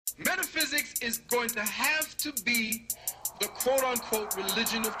Metaphysics is going to have to be the quote-unquote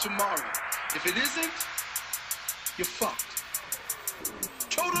religion of tomorrow. If it isn't, you're fucked.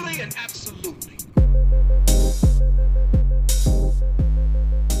 Totally and absolutely.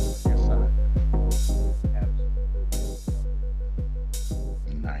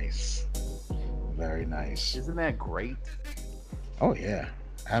 Nice. Very nice. Isn't that great? Oh, yeah.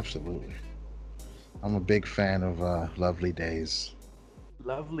 Absolutely. I'm a big fan of Lovely Days.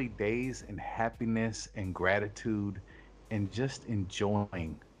 Lovely days and happiness and gratitude and just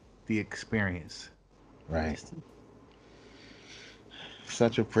enjoying the experience. Right. Just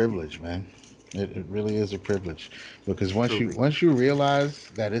Such a privilege, man. It really is a privilege because once you truly. once you realize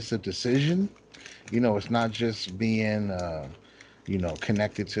that it's a decision, it's not just being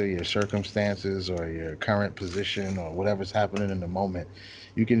connected to your circumstances or your current position or whatever's happening in the moment.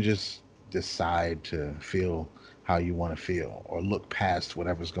 You can just decide to feel how you want to feel or look past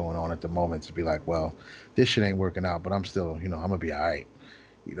whatever's going on at the moment to be like, well, this shit ain't working out, but I'm still, I'm gonna be all right.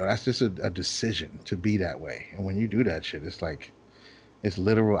 That's just a decision to be that way. And when you do that shit, it's like it's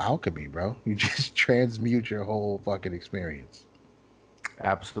literal alchemy, bro. You just transmute your whole fucking experience.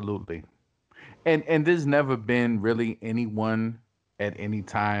 Absolutely. And there's never been really anyone at any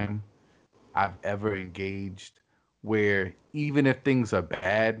time I've ever engaged where even if things are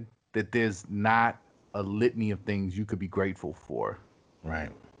bad, that there's not a litany of things you could be grateful for.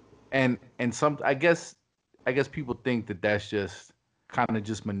 Right. And some I guess people think that that's just kind of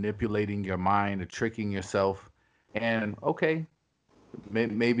just manipulating your mind or tricking yourself. And okay,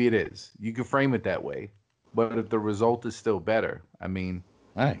 maybe it is. You can frame it that way. But if the result is still better, I mean,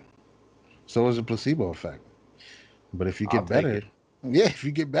 Right. So is a placebo effect. But if you I'll get take better, it. yeah, if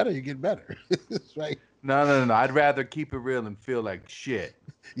you get better, you get better. That's right. No, no, no, no. I'd rather keep it real and feel like shit.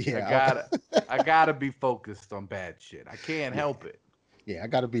 I Yeah. gotta, I gotta be focused on bad shit. I can't Yeah. help it. Yeah. I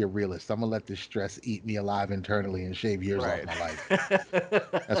got to be a realist. I'm going to let this stress eat me alive internally and shave years off Right. my life.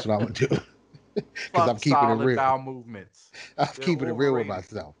 That's what I'm going to do. Because I'm Fuck keeping it solid real. bowel movements. I'm They're keeping it real with overrated.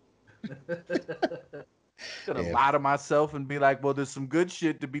 myself. Gonna Yeah. lie to myself and be like, well, there's some good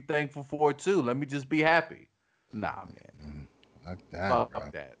shit to be thankful for too. Let me just be happy. Nah, man. Like that, Fuck bro.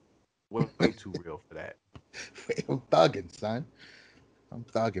 that. Way too real for that. I'm thugging, son. I'm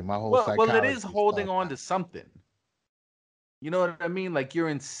thugging. My whole Well, it is psychology is holding thugged on out. to something. You know what I mean? Like you're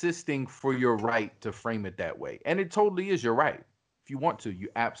insisting for your right to frame it that way. And it totally is your right. If you want to, you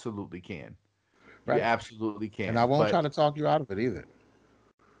absolutely can. You Right. absolutely And I can. won't try But to talk you out of it either.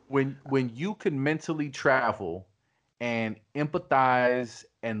 when you can mentally travel and empathize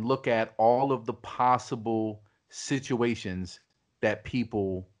and look at all of the possible situations that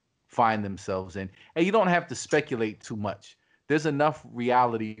people find themselves in, and you don't have to speculate too much. There's enough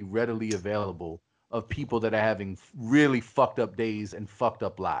reality readily available of people that are having really fucked up days and fucked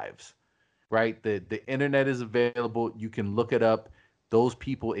up lives, right? The internet is available. You can look it up. Those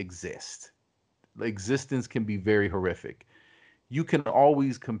people exist. Existence can be very horrific. You can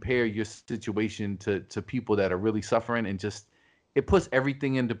always compare your situation to people that are really suffering, and just it puts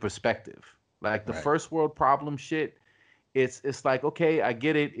everything into perspective. Like the Right. first world problem shit, it's like, okay, I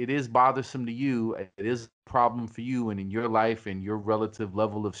get it. It is bothersome to you. It is a problem for you and in your life and your relative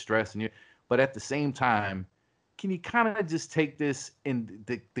level of stress and your, but at the same time, can you kind of just take this in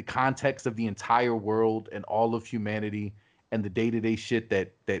the context of the entire world and all of humanity and the day-to-day shit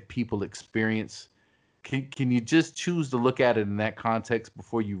that people experience? Can you just choose to look at it in that context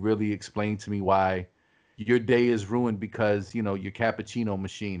before you really explain to me why your day is ruined because your cappuccino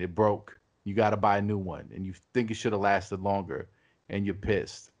machine, it broke, you got to buy a new one, and you think it should have lasted longer, and you're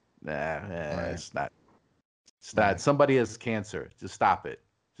pissed? Right. It's not. Right. Somebody has cancer. Just stop it.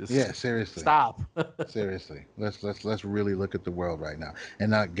 Just Yeah, seriously. stop. Seriously, let's really look at the world right now.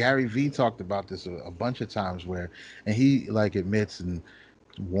 And Gary V talked about this a bunch of times and he like admits and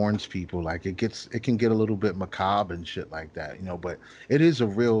warns people like it can get a little bit macabre and shit like that, But it is a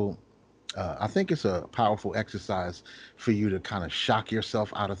real. I think it's a powerful exercise for you to kind of shock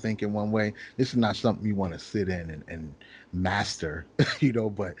yourself out of thinking one way. This is not something you want to sit in and master,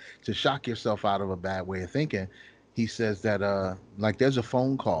 But to shock yourself out of a bad way of thinking, he says that like there's a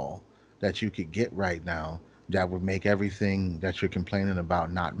phone call that you could get right now that would make everything that you're complaining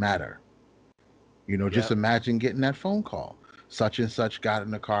about not matter. Just Yep. imagine getting that phone call. Such and such got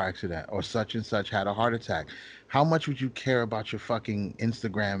in a car accident, or such and such had a heart attack. How much would you care about your fucking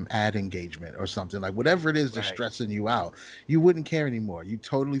Instagram ad engagement or something? Like whatever it is that's Right. stressing you out, you wouldn't care anymore. You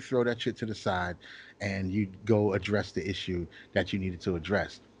totally throw that shit to the side and you go address the issue that you needed to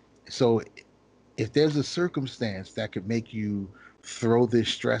address. So if there's a circumstance that could make you throw this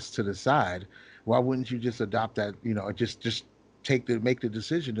stress to the side, why wouldn't you just adopt that? Just make the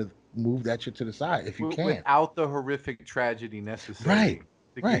decision to move that shit to the side if you can. Without the horrific tragedy Right, necessary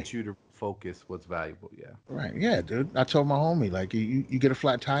to right, get you to focus what's valuable. Yeah. right. Yeah, dude. I told my homie like you get a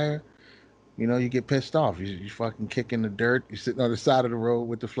flat tire, you get pissed off. You fucking kick in the dirt. You're sitting on the side of the road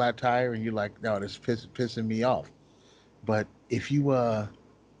with the flat tire, and you're like, no, this pissing me off. But if you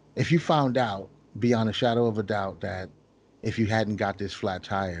found out beyond a shadow of a doubt that if you hadn't got this flat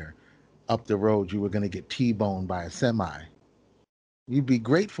tire up the road, you were gonna get T-boned by a semi, you'd be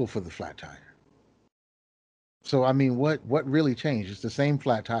grateful for the flat tire. So I mean, what really changed? It's the same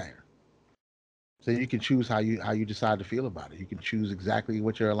flat tire. So you can choose how you decide to feel about it. You can choose exactly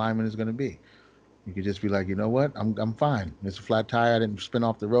what your alignment is going to be. You could just be like, you know what, I'm fine. It's a flat tire. I didn't spin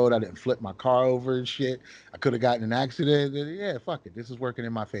off the road. I didn't flip my car over and shit. I could have gotten an accident. Yeah, fuck it. This is working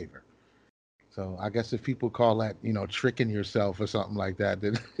in my favor. So I guess if people call that, tricking yourself or something like that,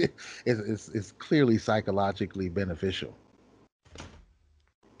 then it's clearly psychologically beneficial.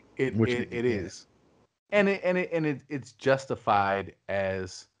 Which It yeah, is, and it's justified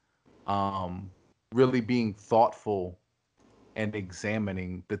as um really being thoughtful and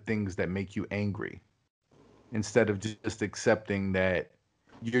examining the things that make you angry instead of just accepting that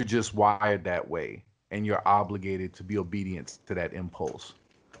you're just wired that way and you're obligated to be obedient to that impulse.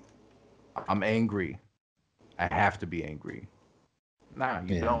 I'm angry. I have to be angry. Nah,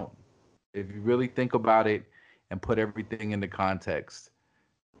 you yeah, don't. If you really think about it and put everything into context,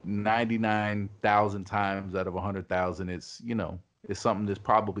 99,000 times out of 100,000, it's something that's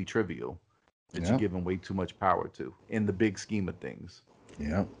probably trivial that you're yeah, giving way too much power to in the big scheme of things.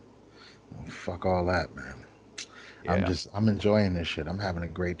 yeah. Fuck all that, man. Yeah. I'm enjoying this shit. I'm having a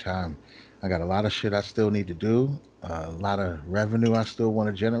great time. I got a lot of shit I still need to do, a lot of revenue I still want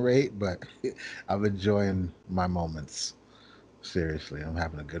to generate, but I'm enjoying my moments. Seriously, I'm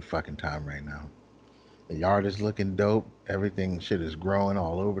having a good fucking time right now. The yard is looking dope. Everything shit is growing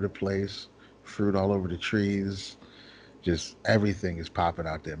all over the place. Fruit all over the trees. Just everything is popping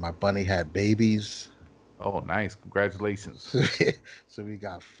out there. My bunny had babies. Oh, nice. Congratulations. So we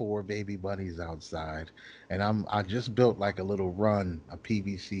got four baby bunnies outside, and I just built like a little run, a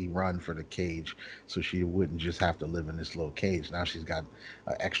PVC run for the cage, so she wouldn't just have to live in this little cage. Now she's got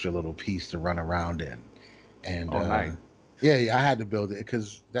an extra little piece to run around in, and Oh, nice. yeah, I had to build it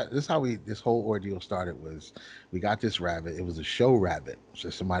because this is how this whole ordeal started. Was we got this rabbit? It was a show rabbit, so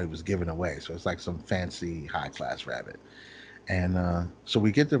somebody was giving away. So it's like some fancy high class rabbit, and so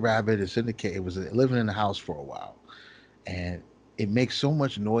we get the rabbit. It's in the cage. It was living in the house for a while, and it makes so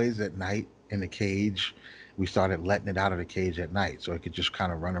much noise at night in the cage. We started letting it out of the cage at night so it could just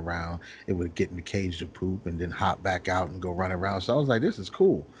kind of run around. It would get in the cage to poop and then hop back out and go run around. So I was like, this is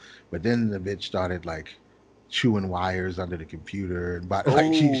cool. But then the bitch started like chewing wires under the computer and like Oh,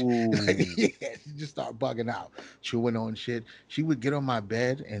 yeah, she just started bugging out, chewing on shit. She would get on my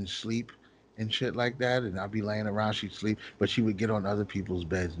bed and sleep and shit like that, and I'd be laying around, she'd sleep, but she would get on other people's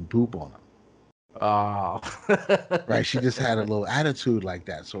beds and poop on them. oh. Right? She just had a little attitude like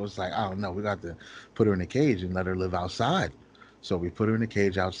that. So it's like, I don't know, we got to put her in a cage and let her live outside. So we put her in a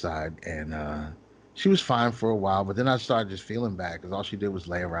cage outside, and she was fine for a while. But then I started just feeling bad because all she did was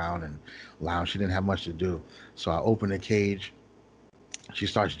lay around and lounge. She didn't have much to do. So I opened the cage. She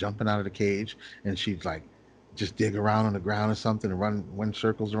starts jumping out of the cage, and she'd like just dig around on the ground or something and run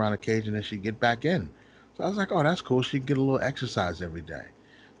circles around the cage, and then she'd get back in. So I was like, oh, that's cool. She can get a little exercise every day.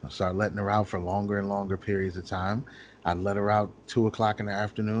 I started letting her out for longer and longer periods of time. I'd let her out 2 o'clock in the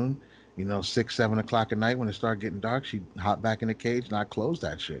afternoon, 6, 7 o'clock at night when it started getting dark. She'd hop back in the cage and I'd close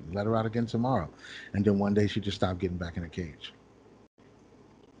that shit and let her out again tomorrow. And then one day she just stopped getting back in the cage.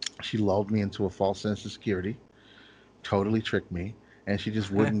 She lulled me into a false sense of security, totally tricked me, and she just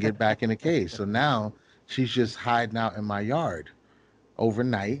wouldn't get back in the cage. So now she's just hiding out in my yard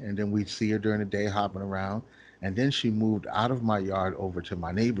overnight, and then we'd see her during the day hopping around. And then she moved out of my yard over to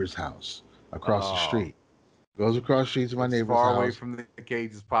my neighbor's house across the Oh, street. Goes across the street to my as neighbor's far away house. from the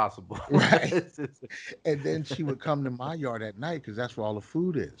cage as possible. Right. And then she would come to my yard at night because that's where all the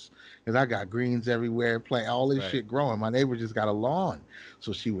food is. Because I got greens everywhere, plant all this Right. shit growing. My neighbor just got a lawn,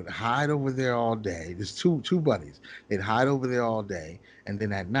 so she would hide over there all day. There's two buddies. They'd hide over there all day, and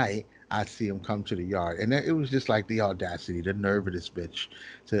then at night I'd see them come to the yard, and it was just like the audacity, the nerve of this bitch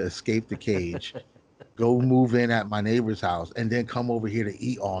to escape the cage, go move in at my neighbor's house, and then come over here to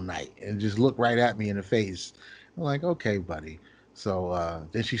eat all night and just look right at me in the face. I'm like, okay, buddy. So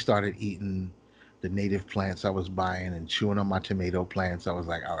then she started eating the native plants I was buying and chewing on my tomato plants. I was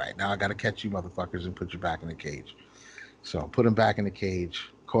like, all right, now I got to catch you motherfuckers and put you back in the cage. So I put them back in the cage,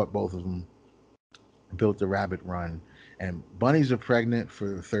 caught both of them, built the rabbit run. And bunnies are pregnant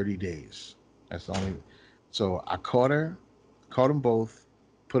for 30 days. That's the only. So I caught her. Caught them both,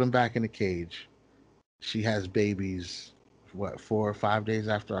 put them back in the cage. She has babies. What, 4 or 5 days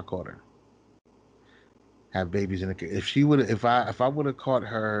after I caught her? Have babies in the cage. If she would, if I would have caught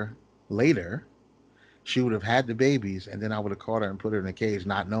her later, she would have had the babies, and then I would have caught her and put her in a cage,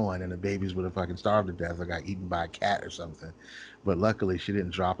 not knowing, and the babies would have fucking starved to death or got eaten by a cat or something. But luckily, she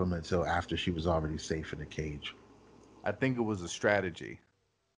didn't drop them until after she was already safe in the cage. I think it was a strategy.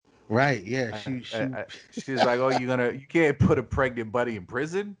 Right? Yeah. I, She I, she I, she's like, "Oh, you can't put a pregnant buddy in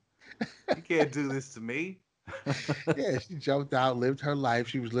prison. You can't do this to me." yeah, she jumped out, lived her life.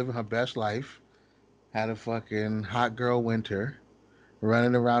 She was living her best life. Had a fucking hot girl winter,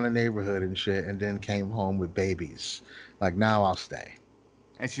 running around the neighborhood and shit, and then came home with babies. Like, now I'll stay.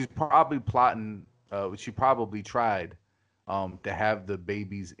 And she's probably plotting. She probably tried to have the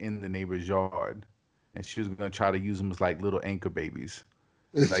babies in the neighbor's yard, and she was gonna try to use them as like little anchor babies.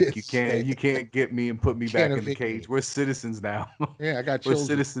 It's Like just, hey, you can't get me and put me can't back in the evict cage. me. We're citizens now. Yeah, I got We're children.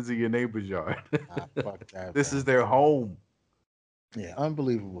 citizens of your neighbor's yard. Ah, fuck that, This is fam. their home. Yeah,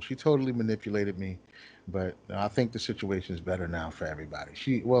 unbelievable. She totally manipulated me, but I think the situation is better now for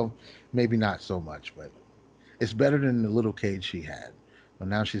everybody. Well, maybe not so much, but it's better than the little cage she had. But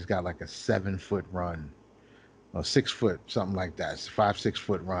now she's got like a 7 foot run, or 6 foot, something like that. It's 5, 6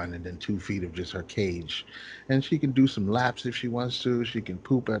 foot run, and then 2 feet of just her cage. And she can do some laps if she wants to. She can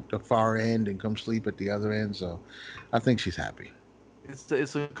poop at the far end and come sleep at the other end. So I think she's happy.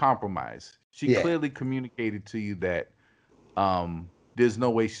 It's a compromise. She Yeah. clearly communicated to you that there's no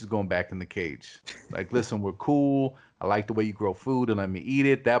way she's going back in the cage. Like, listen, we're cool. I like the way you grow food and let me eat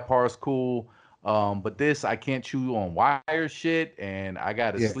it. That part's cool. But this, I can't chew on wire shit, and I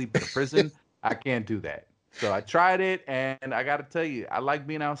got to Yeah. sleep in a prison. I can't do that. So I tried it, and I got to tell you, I like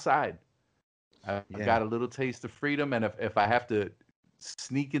being outside. I Yeah. got a little taste of freedom, and if I have to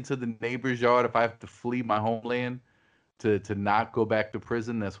sneak into the neighbor's yard, if I have to flee my homeland to not go back to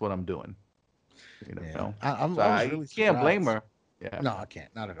prison, that's what I'm doing. You Yeah. know, I so was I really can't blame surprised. her. Yeah, No, I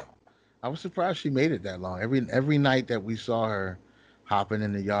can't. Not at all. I was surprised she made it that long. Every night that we saw her hopping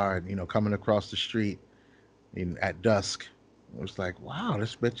in the yard, coming across the street at dusk, it was like, wow,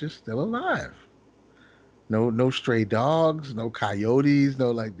 this bitch is still alive. No stray dogs, no coyotes,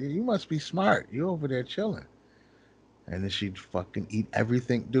 no, like, "Dude, you must be smart. You over there chilling." And then she'd fucking eat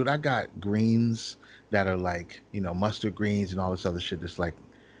everything. Dude, I got greens that are like, mustard greens and all this other shit that's like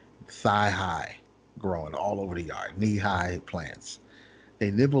thigh high, growing all over the yard, knee high plants.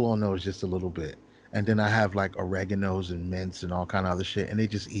 They nibble on those just a little bit. And then I have like oreganos and mints and all kind of other shit, and they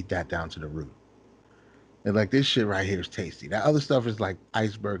just eat that down to the root. And like, this shit right here is tasty. That other stuff is like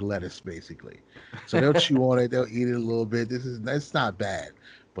iceberg lettuce, basically. So they'll chew on it, they'll eat it a little bit. That's not bad.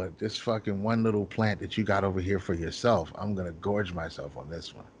 But this fucking one little plant that you got over here for yourself, I'm gonna gorge myself on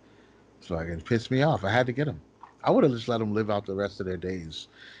this one. So I can piss me off. I had to get them. I would have just let them live out the rest of their days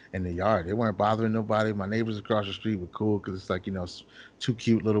in the yard. They weren't bothering nobody. My neighbors across the street were cool because it's like, two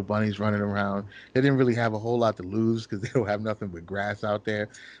cute little bunnies running around. They didn't really have a whole lot to lose because they don't have nothing but grass out there.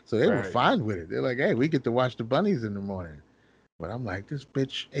 So they were right. fine with it. They're like, hey, we get to watch the bunnies in the morning. But I'm like, this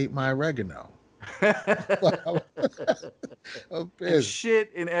bitch ate my oregano. I'm And pissed.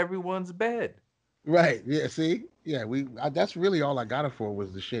 shit in everyone's bed. Right. Yeah. See? Yeah. That's really all I got it for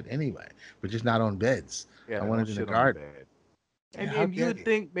was the shit anyway, but just not on beds. I Yeah, don't wanted in the shit on the garden. bed. Yeah. How And you dare would you?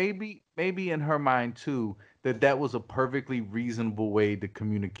 think maybe in her mind too that was a perfectly reasonable way to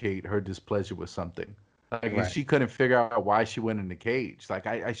communicate her displeasure with something. Like if Right. she couldn't figure out why she went in the cage, like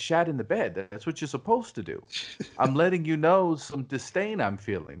I shat in the bed. That's what you're supposed to do. I'm letting you know some disdain I'm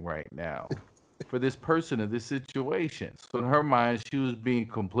feeling right now for this person in this situation. So in her mind, she was being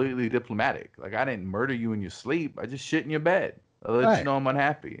completely diplomatic. Like I didn't murder you in your sleep. I just shit in your bed. I let you Right. know I'm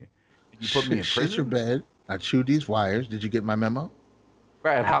unhappy. You put me in Shit your prison? bed. I chewed these wires. Did you get my memo?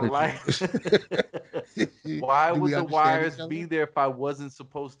 Right. I Did like. you, Why do would we the understand wires each be other? there if I wasn't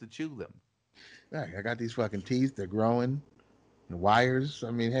supposed to chew them? Right. I got these fucking teeth. They're growing. The wires.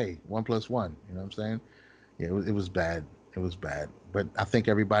 I mean, hey, one plus one. You know what I'm saying? Yeah. It was bad. It was bad. But I think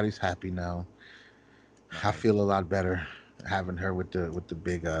everybody's happy now. I Nice. feel a lot better having her with the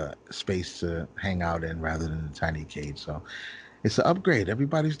big space to hang out in rather than the tiny cage. So it's an upgrade.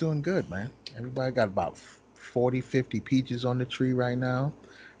 Everybody's doing good, man. Everybody got about 40, 50 peaches on the tree right now.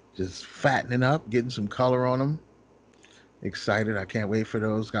 Just fattening up, getting some color on them. Excited. I can't wait for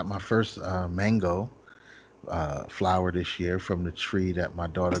those. Got my first mango flower this year from the tree that my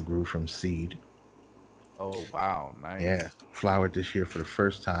daughter grew from seed. Oh wow, Yeah, nice. flowered this year for the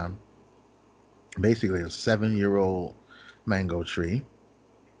first time. Basically, a 7-year-old mango tree.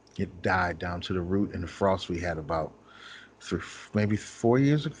 It died down to the root in the frost we had about three, maybe 4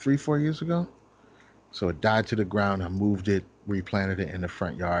 years, 3, 4 years ago. So it died to the ground. I moved it, replanted it in the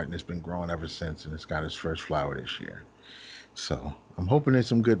front yard, and it's been growing ever since. And it's got its first flower this year. So I'm hoping there's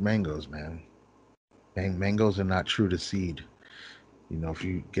some good mangoes, man. Mangoes are not true to seed. You know, if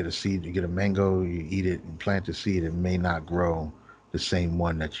you get a seed, you get a mango, you eat it and plant the seed, it may not grow the same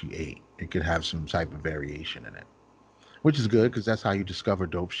one that you ate. It could have some type of variation in it, which is good because that's how you discover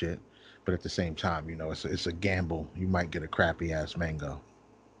dope shit. But at the same time, you know, it's a gamble. You might get a crappy ass mango.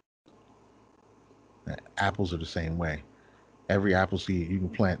 Apples are the same way. Every apple seed, you can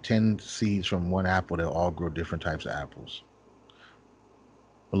plant 10 seeds from one apple, they'll all grow different types of apples.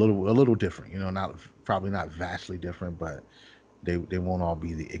 A little different, you know, not probably not vastly different, but they won't all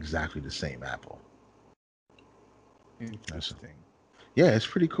be exactly the same apple. That's, Interesting. yeah, it's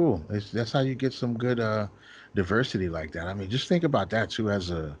pretty cool. That's how you get some good diversity like that. I mean, just think about that too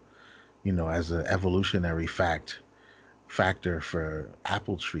as a, you know, as an evolutionary factor for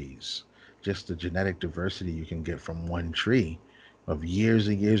apple trees. Just the genetic diversity you can get from one tree of years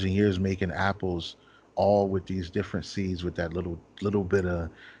and years and years making apples, all with these different seeds, with that little bit of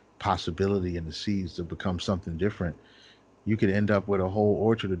possibility in the seeds to become something different. You could end up with a whole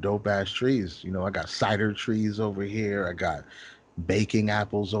orchard of dope ass trees. You know, I got cider trees over here. I got baking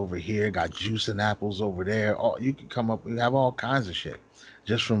apples over here. Got juicing apples over there. All you can come up. You have all kinds of shit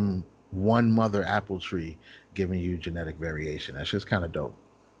just from one mother apple tree giving you genetic variation. That's just kind of dope.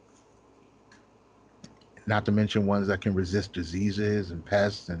 Not to mention ones that can resist diseases and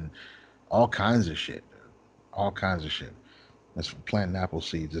pests and all kinds of shit. All kinds of shit. That's planting apple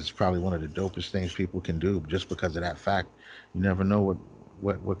seeds. It's probably one of the dopest things people can do just because of that fact. You never know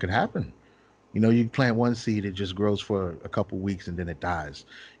what could happen. You know, you plant one seed, it just grows for a couple weeks and then it dies.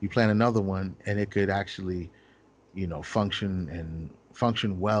 You plant another one and it could actually, you know, function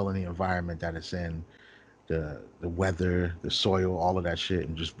well in the environment that it's in, the weather, the soil, all of that shit,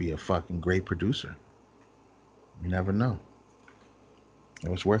 and just be a fucking great producer. You never know. It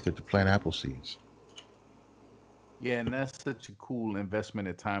was worth it to plant apple seeds. Yeah, and that's such a cool investment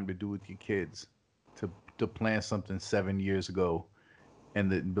of time to do with your kids, to to plant something 7 years ago and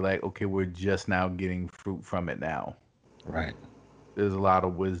then be like, okay, we're just now getting fruit from it now. Right. There's a lot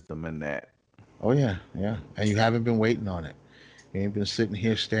of wisdom in that. Oh yeah, yeah. And you haven't been waiting on it. You ain't been sitting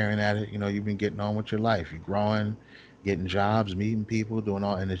here staring at it. You know, you've been getting on with your life. You're growing, getting jobs, meeting people, doing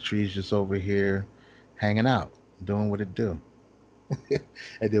all, and the tree's just over here hanging out, doing what it do.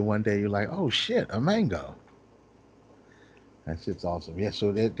 And then one day you're like, oh shit, a mango. That shit's awesome. Yeah,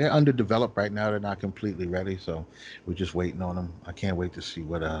 so they're underdeveloped right now. They're not completely ready, so we're just waiting on them. I can't wait to see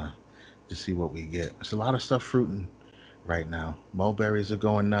what we get. It's a lot of stuff fruiting right now. Mulberries are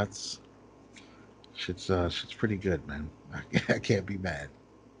going nuts. Shit's pretty good, man. I can't be mad.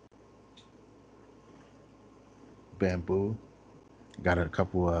 Bamboo. Got a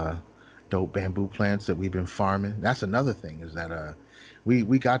couple dope bamboo plants that we've been farming. That's another thing is that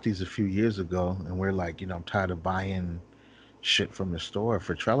we got these a few years ago, and we're like, you know, I'm tired of buying shit from the store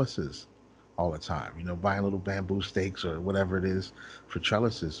for trellises all the time. You know, buying little bamboo stakes or whatever it is for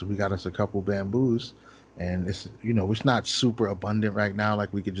trellises. So we got us a couple bamboos, and it's, you know, it's not super abundant right now.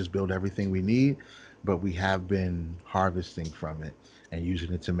 Like we could just build everything we need, but we have been harvesting from it and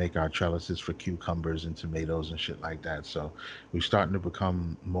using it to make our trellises for cucumbers and tomatoes and shit like that. So we're starting to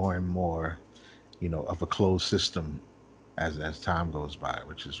become more and more, you know, of a closed system as time goes by,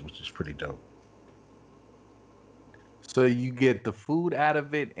 which is pretty dope. So you get the food out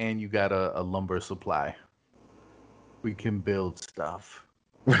of it and you got a lumber supply. We can build stuff.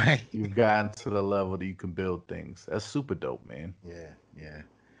 Right. You've gotten to the level that you can build things. That's super dope, man. Yeah, yeah.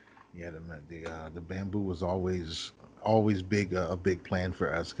 Yeah, the bamboo was always a big plan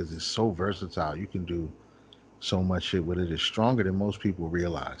for us because it's so versatile. You can do so much shit with it. It's stronger than most people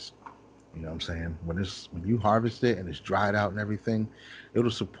realize. You know what I'm saying? When you harvest it and it's dried out and everything,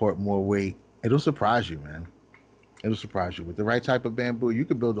 it'll support more weight. It'll surprise you, man. It'll surprise you with the right type of bamboo. You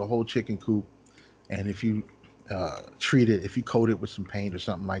could build a whole chicken coop, and if you treat it, if you coat it with some paint or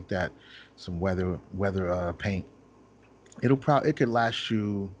something like that, some weather paint, it could last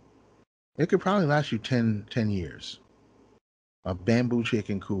you. It could probably last you 10 years. A bamboo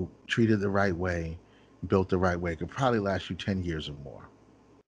chicken coop treated the right way, built the right way, could probably last you 10 years or more.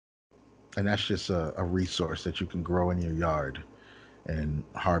 And that's just a resource that you can grow in your yard and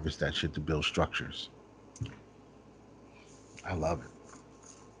harvest that shit to build structures. I love it.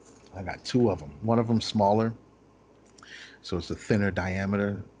 I got two of them. One of them smaller, so it's a thinner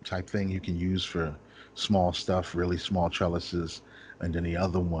diameter type thing you can use for small stuff, really small trellises. And then the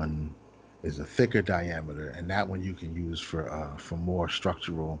other one is a thicker diameter, and that one you can use for more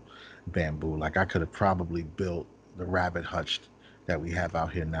structural bamboo. Like I could have probably built the rabbit hutch that we have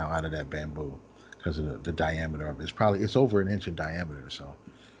out here now out of that bamboo because of the diameter of it. It's over an inch in diameter. So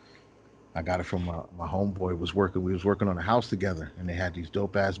I got it from my homeboy was working. We was working on a house together, and they had these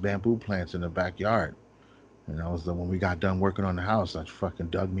dope ass bamboo plants in the backyard. And I was the when we got done working on the house, I fucking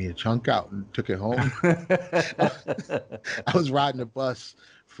dug me a chunk out and took it home. I was riding a bus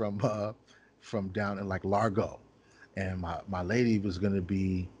from from down in like Largo, and my lady was gonna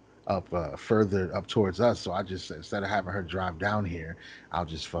be up further up towards us. So I just instead of having her drive down here, I'll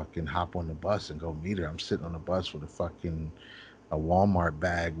just fucking hop on the bus and go meet her. I'm sitting on the bus with a Walmart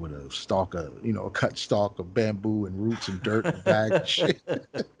bag with a stalk of a cut stalk of bamboo and roots and dirt in the bag and shit.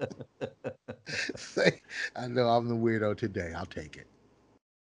 Say, I know I'm the weirdo today. I'll take it.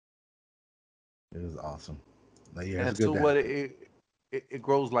 It was awesome. But yeah, it's And good so to have. what it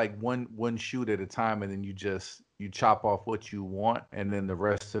grows like one shoot at a time, and then you chop off what you want, and then the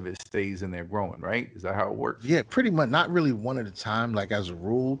rest of it stays in there growing, right? Is that how it works? Yeah, pretty much. Not really one at a time, like as a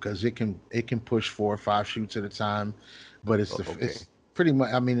rule, because it can push 4 or 5 shoots at a time. But Okay. it's pretty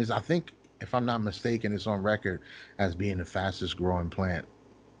much. I mean, I think if I'm not mistaken, it's on record as being the fastest growing plant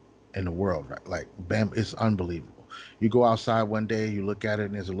in the world. Right? Like it's unbelievable. You go outside one day, you look at it,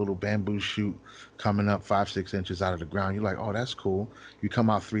 and there's a little bamboo shoot coming up 5 6 inches out of the ground. You're like, oh, that's cool. You come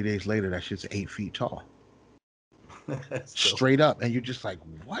out 3 days later, that shit's 8 feet tall, That's dope. straight up, and you're just like,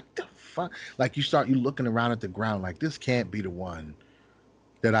 what the fuck? Like you looking around at the ground, like this can't be the one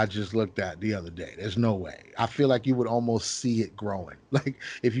that I just looked at the other day. There's no way. I feel like you would almost see it growing. Like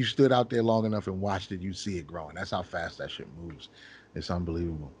if you stood out there long enough and watched it, you'd see it growing. That's how fast that shit moves. It's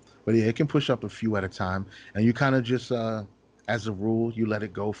unbelievable. But yeah, it can push up a few at a time. And you kind of just as a rule, you let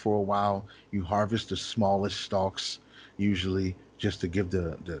it go for a while. You harvest the smallest stalks usually just to give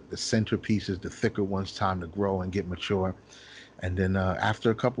the center pieces, the thicker ones, time to grow and get mature. And then after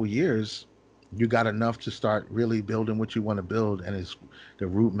a couple years, you got enough to start really building what you want to build, and it's the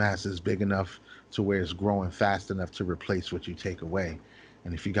root mass is big enough to where it's growing fast enough to replace what you take away.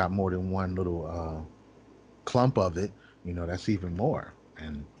 And if you got more than one little clump of it, that's even more.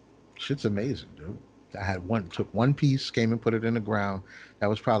 And shit's amazing, dude. I had one took one piece, came and put it in the ground. That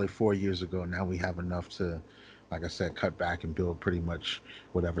was probably 4 years ago. Now we have enough to, like I said, cut back and build pretty much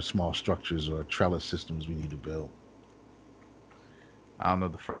whatever small structures or trellis systems we need to build. I don't know.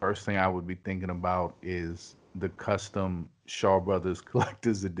 The first thing I would be thinking about is the custom Shaw Brothers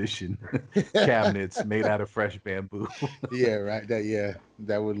Collector's Edition cabinets made out of fresh bamboo. Yeah, right.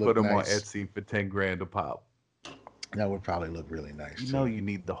 That would Put look them on nice. Etsy for 10 grand a pop. That would probably look really nice You know, too. you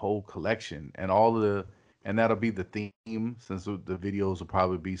need the whole collection and all of and that'll be the theme since the videos will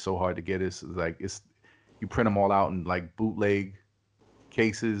probably be so hard to get. It's like you print them all out in like bootleg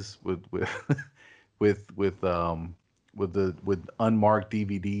cases with with unmarked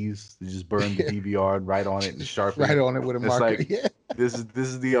DVDs. You just burn the DVR and write on it in Just Sharpie. right on it with a It's marker. like Yeah. this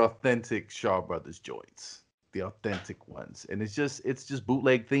is the authentic Shaw Brothers joints, the authentic ones, and it's just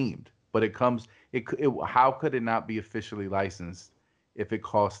bootleg themed. But it comes how could it not be officially licensed if it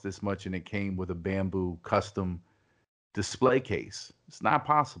cost this much and it came with a bamboo custom display case? It's not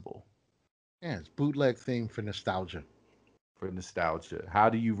possible Yeah, it's bootleg theme for nostalgia. for nostalgia. How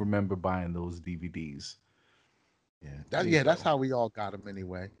do you remember buying those DVDs? Yeah. There you That's go. how we all got them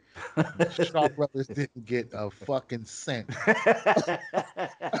anyway. Shaw Brothers didn't get a fucking cent of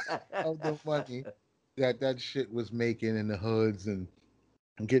the money that shit was making in the hoods and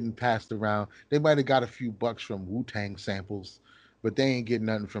getting passed around. They might have got a few bucks from Wu Tang samples, but they ain't getting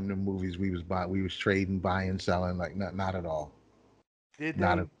nothing from the movies we was buying. We was trading, buying, selling. Like not at all. Did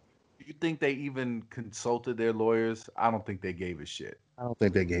Not at they? You think they even consulted their lawyers? I don't think they gave a shit. I don't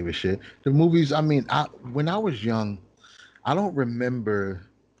think they gave a shit. The movies, I mean, when I was young, I don't remember.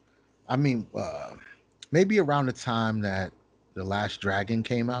 I mean, maybe around the time that The Last Dragon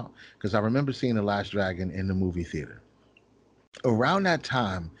came out, because I remember seeing The Last Dragon in the movie theater. Around that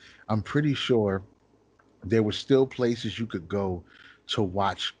time, I'm pretty sure there were still places you could go to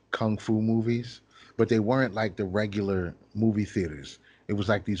watch kung fu movies, but they weren't like the regular movie theaters. It was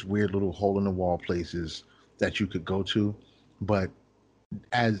like these weird little hole in the wall places that you could go to. But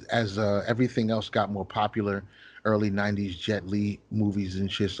as everything else got more popular, early '90s Jet Li movies and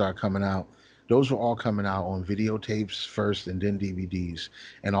shit started coming out. Those were all coming out on videotapes first, and then DVDs,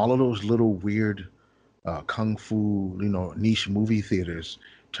 and all of those little weird kung fu, niche movie theaters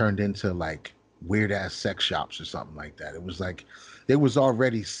turned into like weird ass sex shops or something like that. It was like there was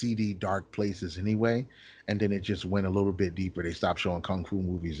already seedy, dark places anyway, and then it just went a little bit deeper. They stopped showing kung fu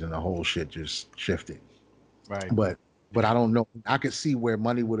movies, and the whole shit just shifted. Right. But I don't know. I could see where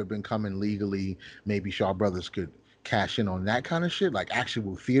money would have been coming legally. Maybe Shaw Brothers could cash in on that kind of shit, like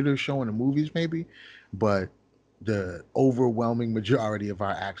actual theaters showing the movies, maybe. But the overwhelming majority of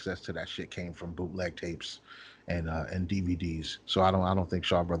our access to that shit came from bootleg tapes and DVDs. So I don't think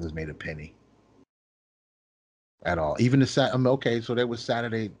Shaw Brothers made a penny at all. Even okay, so there was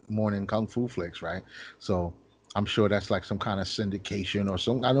Saturday morning kung fu flicks, right? So I'm sure that's like some kind of syndication or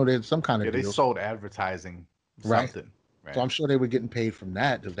some. I know there's some kind of Yeah, they deal, sold advertising, right? something, So right? I'm sure they were getting paid from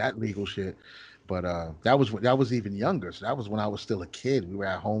that of that legal shit. But that was even younger. So that was when I was still a kid. We were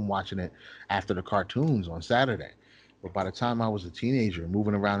at home watching it after the cartoons on Saturday. But by the time I was a teenager,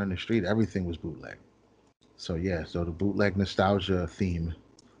 moving around in the street, everything was bootleg. So yeah, so the bootleg nostalgia theme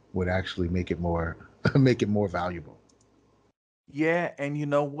would actually make it more make it more valuable. Yeah, and you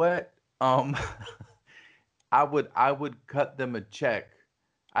know what? I would cut them a check.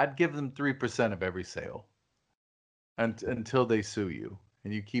 I'd give them 3% of every sale until they sue you,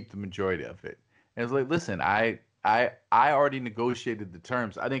 and you keep the majority of it. And it's like, listen, I already negotiated the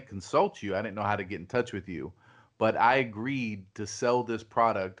terms. I didn't consult you. I didn't know how to get in touch with you, but I agreed to sell this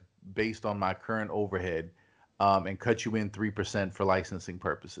product based on my current overhead, and cut you in 3% for licensing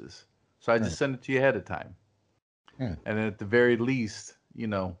purposes. So I Right. just sent it to you ahead of time. Yeah. And then at the very least,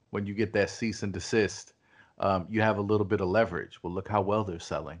 when you get that cease and desist, you have a little bit of leverage. Well, look how well they're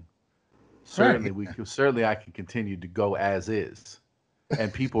selling. Right. Certainly I can continue to go as is,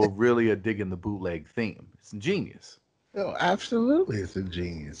 and people really are digging the bootleg theme. It's ingenious. Oh, absolutely, it's a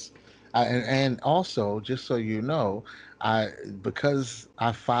genius. And also, just so you know, I because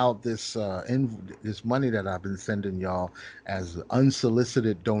I filed this money that I've been sending y'all as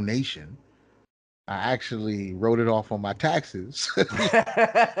unsolicited donation. I actually wrote it off on my taxes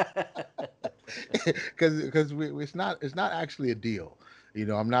because it's not actually a deal.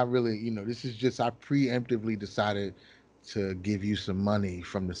 I'm not really. This is just I preemptively decided to give you some money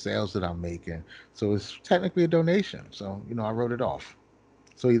from the sales that I'm making, so it's technically a donation. So I wrote it off.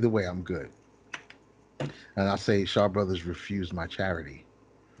 So either way, I'm good. And I'll say Shaw Brothers refused my charity.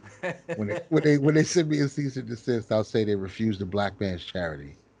 When they send me a cease and desist, I'll say they refused the black man's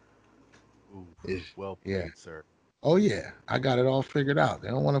charity. Ooh, Ish. well Yeah. played, sir. Oh yeah, I got it all figured out. They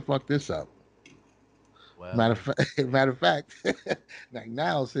don't want to fuck this up. Matter of Well, fact, matter of fact, like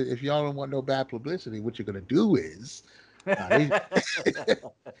now, so if y'all don't want no bad publicity, what you're gonna do is, they,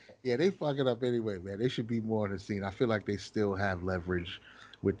 yeah, they fuck it up anyway, man. They should be more on the scene. I feel like they still have leverage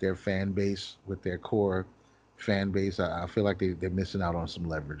with their fan base, with their core fan base. I feel like they're missing out on some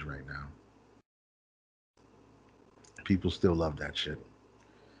leverage right now. People still love that shit.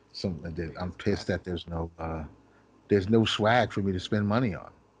 I'm pissed that there's no swag for me to spend money on.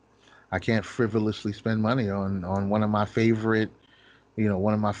 I can't frivolously spend money on one of my favorite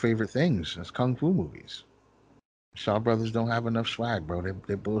things. It's kung fu movies. Shaw Brothers don't have enough swag, bro.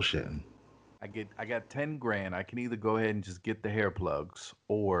 They're bullshitting. I got 10 grand. I can either go ahead and just get the hair plugs,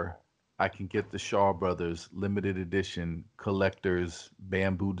 or I can get the Shaw Brothers limited edition collector's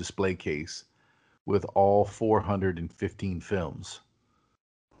bamboo display case with all 415 films.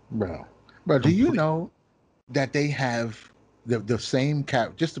 Bro. Bro, do you Complete. know that they have the same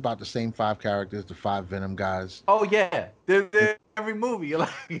just about the same five characters, the five Venom guys? Oh yeah, they're in every movie. Like,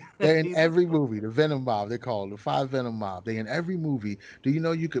 They're in Jesus every Christ. movie. The Venom Mob, they call it the five Venom Mob. They in every movie. Do you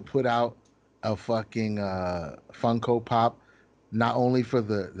know you could put out a fucking Funko Pop not only for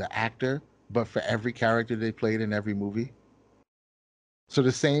the actor, but for every character they played in every movie? So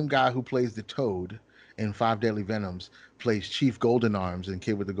the same guy who plays the Toad in Five Deadly Venoms plays Chief Golden Arms in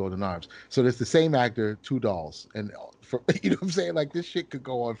Kid with the Golden Arms. So it's the same actor, two dolls, and for you know what I'm saying? Like this shit could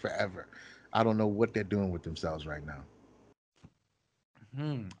go on forever. I don't know what they're doing with themselves right now.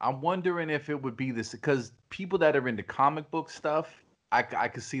 I'm wondering if it would be this, because people that are into comic book stuff, I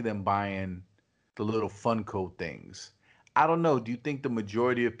could see them buying the little Funko things. I don't know. Do you think the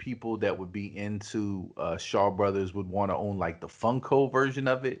majority of people that would be into Shaw Brothers would want to own like the Funko version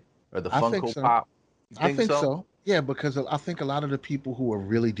of it, or the I think Funko so. Pop? You I think think so? so. Yeah, because I think a lot of the people who are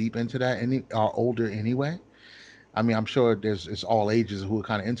really deep into that are older anyway. I mean, I'm sure it's all ages who are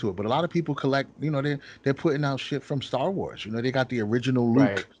kind of into it, but a lot of people collect. They're putting out shit from Star Wars. They got the original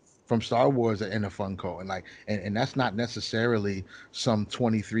Right. Luke from Star Wars in a Funko, and like, and that's not necessarily some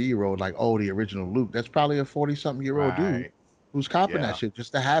 23-year-old like, oh, the original Luke. That's probably a 40-something-year-old dude Right. who's copping that Yeah. shit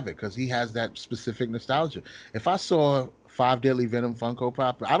just to have it because he has that specific nostalgia. If I saw Five Deadly Venom Funko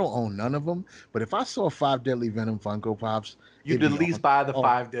Pop, I don't own none of them, but if I saw Five Deadly Venom Funko Pops, You'd it'd at be least on. buy the Oh,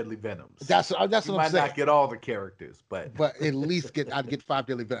 five deadly venoms. that's You what I'm might saying. not get all the characters, but But at least I'd get Five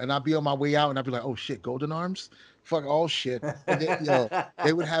Deadly Venom, and I'd be on my way out, and I'd be like, oh shit, Golden Arms, fuck all shit, and then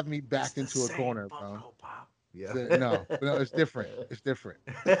they would have me it's backed the into a same corner, bro. Funko Pop. Yeah. So, no, no, it's different. It's different.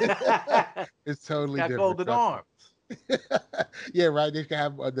 It's totally Got different. golden Trust me. arms. Yeah, right. They can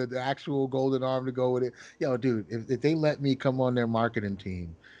have the actual golden arm to go with it. Yo, dude, if they let me come on their marketing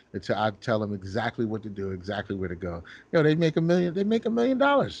team, I'd tell them exactly what to do, exactly where to go. Yo, they make a million. They make $1 million.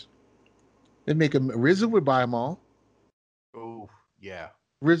 They make a RZA would buy them all. Oh, yeah.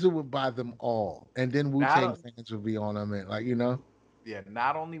 RZA would buy them all, and then Wu Tang Not fans would be on them, and like you know, yeah,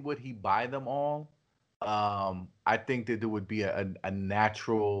 not only would he buy them all, I think that there would be a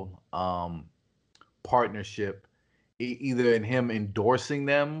natural partnership, either in him endorsing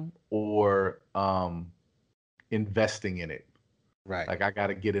them or investing in it. right, Like I got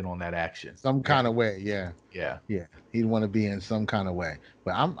to get in on that action. some Yeah, kind of way, yeah. yeah. Yeah, he'd want to be in some kind of way.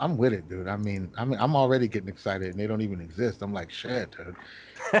 But I'm with it, dude. I mean, I'm already getting excited, and they don't even exist. I'm like, shit, dude.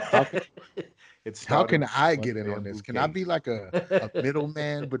 How can It how started can I one get in on this? bamboo Can I cake. be like a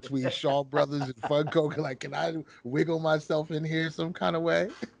middleman between Shaw Brothers and Funko? Like, can I wiggle myself in here some kind of way?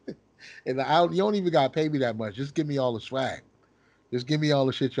 And you don't even gotta pay me that much. Just give me all the swag. Just give me all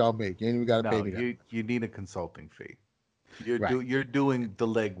the shit y'all make. You ain't even gotta pay No, me that you need a consulting fee. much. Right, You're doing the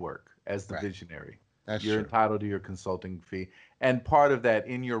legwork as the right. visionary. That's You're true. entitled to your consulting fee, and part of that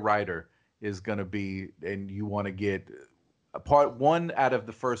in your writer is going to be, and you want to get a part one out of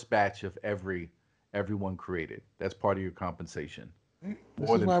the first batch of everyone created. That's part of your compensation. This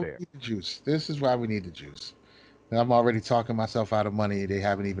More is than why we fair. need the juice. This is why we need the juice. And I'm already talking myself out of money. They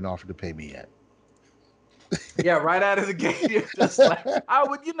haven't even offered to pay me yet. Yeah, right out of the gate, you're just like, I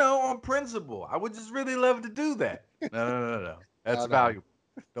would, on principle, I would just really love to do that. No, no, no, no, no. That's No, no. valuable.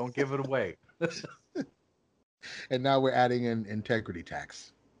 Don't give it away. And now we're adding in integrity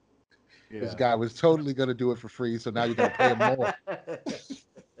tax. This Yeah. guy was totally going to do it for free, so now you got to pay him more.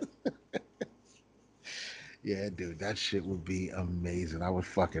 Yeah, dude, that shit would be amazing. I would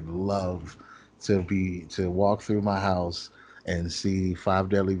fucking love to walk through my house and see Five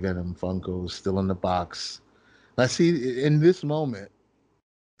Deadly Venom Funkos still in the box. I see in this moment,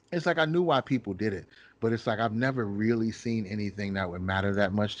 it's like I knew why people did it, but it's like I've never really seen anything that would matter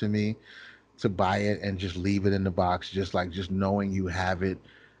that much to me to buy it and just leave it in the box. Just knowing you have it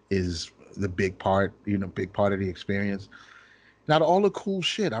is the big part, big part of the experience. Not all the cool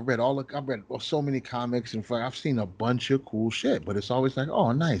shit. I've read so many comics and I've seen a bunch of cool shit, but it's always like,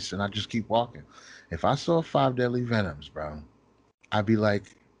 oh, nice, and I just keep walking. If I saw Five Deadly Venoms, bro, I'd be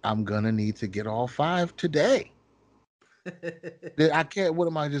like, I'm gonna need to get all five today. I can't. What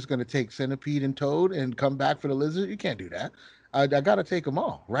am I just gonna take Centipede and Toad and come back for the Lizard? You can't do that. I gotta take them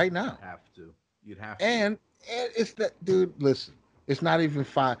all right You'd now. have to. You'd have to. And it's that, dude. Listen, it's not even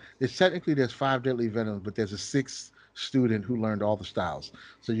five. It's technically there's five deadly venoms, but there's a sixth student who learned all the styles.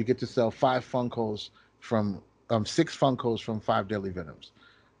 So you get to sell five Funkos from six Funkos from five deadly venoms.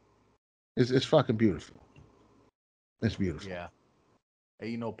 It's fucking beautiful. It's beautiful. Yeah.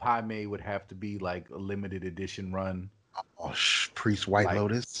 And Pai Mei would have to be like a limited edition run. Oh, Priest White Like,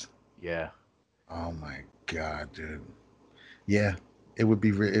 Lotus. yeah. Oh my god, dude. Yeah, it would be.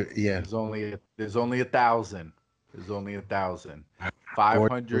 Yeah, There's only 1,000. There's only 1,000. Gordon,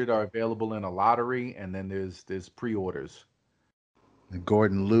 500 are available in a lottery, and then there's pre-orders.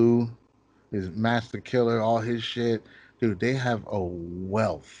 Gordon Liu, his Master Killer, all his shit, dude. They have a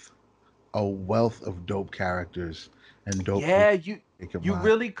wealth of dope characters and dope people Yeah, they can you mine.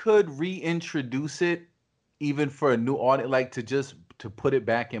 really could reintroduce it even for a new audience, like to put it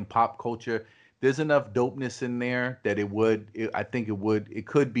back in pop culture. There's enough dopeness in there that I think it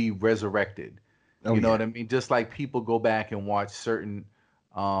could be resurrected. Oh You know yeah. what I mean? Just like people go back and watch certain,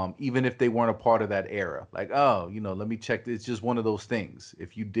 even if they weren't a part of that era. Like, oh, let me check. It's just one of those things.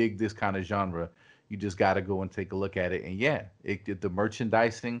 If you dig this kind of genre, you just got to go and take a look at it. And yeah, the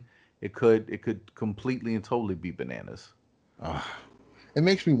merchandising, it could completely and totally be bananas. Uh, it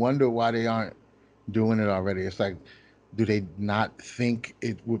makes me wonder why they aren't doing it already. It's like, do they not think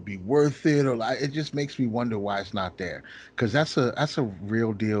it would be worth it, or like it just makes me wonder why it's not there? Because that's a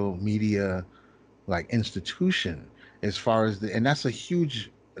real deal media like institution as far as and that's a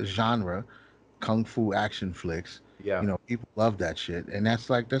huge genre, kung fu action flicks. Yeah. People love that shit, and that's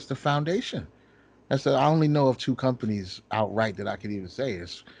the foundation. I only know of two companies outright that I could even say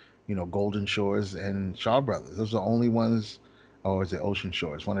is, Golden Shores and Shaw Brothers. Those are the only ones, or is it Ocean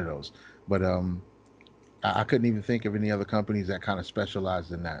Shores? One of those. But I couldn't even think of any other companies that kind of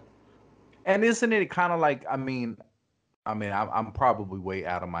specialized in that. And isn't it kind of like, I'm probably way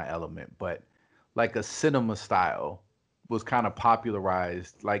out of my element, but like a cinema style was kind of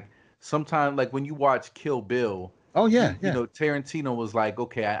popularized. Like sometimes, like when you watch Kill Bill, Oh you yeah, you yeah, know Tarantino was like,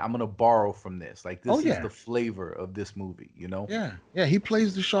 okay, I'm gonna borrow from this. Like oh this is yeah, the flavor of this movie, you know? yeah, yeah. He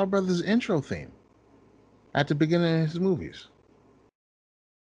plays the Shaw Brothers intro theme at the beginning of his movies.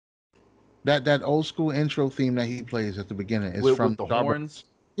 That old school intro theme that he plays at the beginning is with from the Shaw horns. Brothers.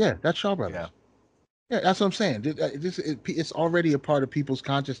 Yeah, that's Shaw Yeah, Brothers. Yeah, that's what I'm saying. It's already a part of people's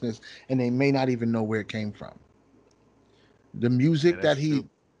consciousness, and they may not even know where it came from. The yeah, music that's that true.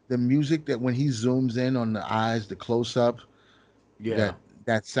 the music that when he zooms in on the eyes, the close up, Yeah, that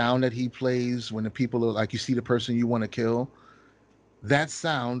that sound that he plays when the people are like, you see the person you want to kill. That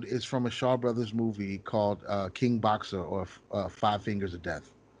sound is from a Shaw Brothers movie called King Boxer or Five Fingers of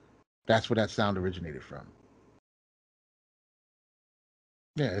Death. That's where that sound originated from.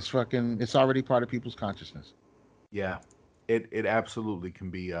 Yeah, it's fucking. It's already part of people's consciousness. yeah. It absolutely can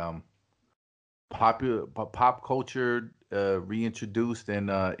be popular pop culture reintroduced and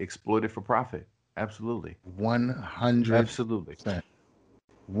exploited for profit. Absolutely, 100%. absolutely.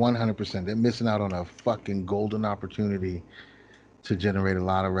 100%. They're missing out on a fucking golden opportunity to generate a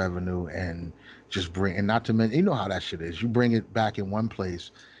lot of revenue and just bring, and not to mention, you know how that shit is. You bring it back in one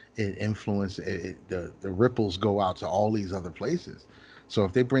place, it influence the ripples go out to all these other places. So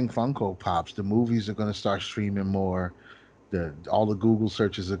if they bring Funko Pops, the movies are going to start streaming more. The all the Google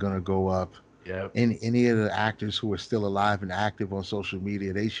searches are going to go up. Yep. Any of the actors who are still alive and active on social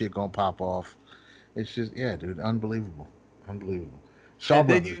media, they shit gonna pop off. It's just, yeah, dude, unbelievable, unbelievable. Shaw And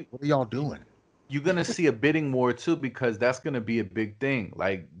then Brothers, what are y'all doing? you're gonna see a bidding war too because that's gonna be a big thing.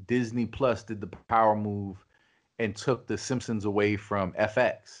 Like Disney Plus did the power move and took the Simpsons away from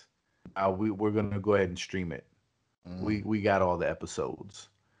FX. Now we're gonna go ahead and stream it. Mm, We got all the episodes.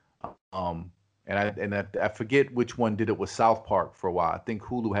 Um, and I forget which one did it with South Park for a while. I think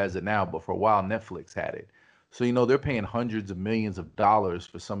Hulu has it now, but for a while Netflix had it. So they're paying hundreds of millions of dollars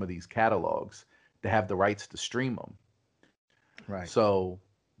for some of these catalogs to have the rights to stream them. right. So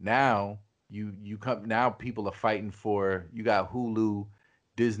now you come now people are fighting for you got Hulu,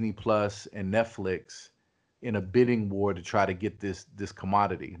 Disney Plus, and Netflix in a bidding war to try to get this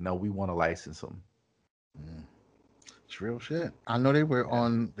commodity. No, we want to license them. Mm, it's real shit. I know they were Yeah.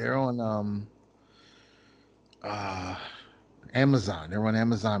 on. They're on uh Amazon. They're on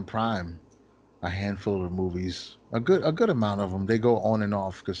Amazon Prime. A handful of movies, a good amount of them. They go on and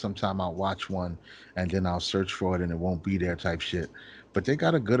off because sometime I'll watch one and then I'll search for it and it won't be there type shit. But they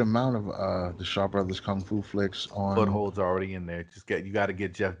got a good amount of the Shaw Brothers kung fu flicks on. Footholds are already in there. You got to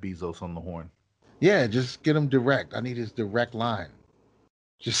get Jeff Bezos on the horn. Yeah, just get him direct. I need his direct line.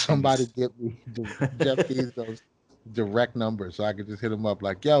 Just And somebody get me Jeff Bezos direct number so I can just hit him up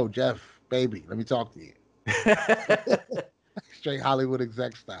like, yo, Jeff, baby, let me talk to you. Straight Hollywood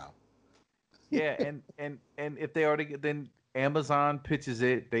exec style. yeah, and if they already then Amazon pitches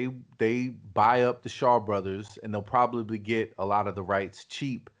it, they buy up the Shaw brothers, and they'll probably get a lot of the rights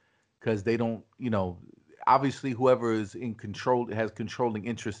cheap because they don't, obviously whoever is in control has controlling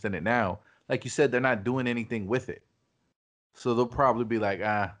interest in it now. Like you said, they're not doing anything with it, so they'll probably be like,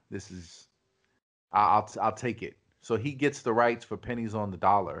 this is I'll take it. So he gets the rights for pennies on the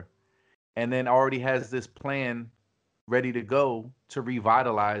dollar, and then already has this plan ready to go to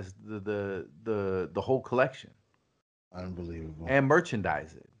revitalize the whole collection Unbelievable. and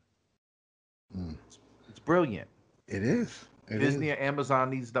merchandise it. Mm. It's brilliant. It is. It Disney is. or Amazon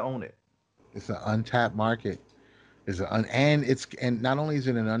needs to own it. It's an untapped market. And not only is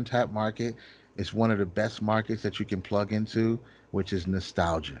it an untapped market, it's one of the best markets that you can plug into, which is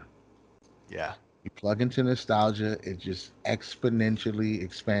nostalgia. Yeah. You plug into nostalgia, it just exponentially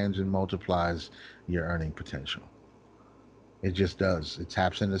expands and multiplies your earning potential. It just does. It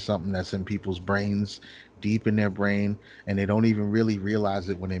taps into something that's in people's brains, deep in their brain, and they don't even really realize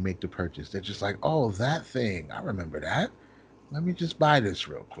it when they make the purchase. They're just like, oh, that thing. I remember that. Let me just buy this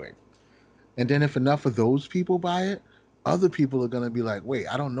real quick. And then if enough of those people buy it, other people are going to be like, wait,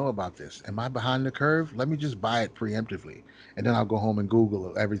 I don't know about this. Am I behind the curve? Let me just buy it preemptively. And then I'll go home and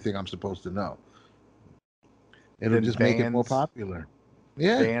Google everything I'm supposed to know. It'll Then just make it more Vans popular.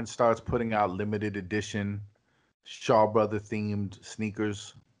 Yeah. Vans starts putting out limited edition Shaw Brother themed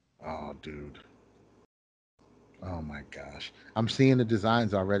sneakers. Oh, dude. Oh my gosh. I'm seeing the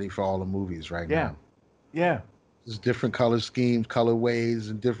designs already for all the movies right Yeah. now. Yeah. There's different color schemes, colorways,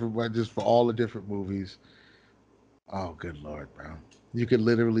 and different just for all the different movies. Oh, good lord, bro! You could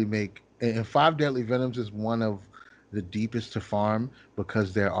literally make and Five Deadly Venoms is one of the deepest to farm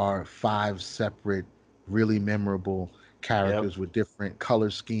because there are five separate, really memorable Yep. characters with different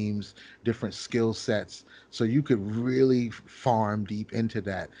color schemes, different skill sets. So you could really farm deep into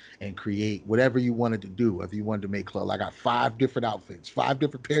that and create whatever you wanted to do. Whether you wanted to make clothes, I got five different outfits, five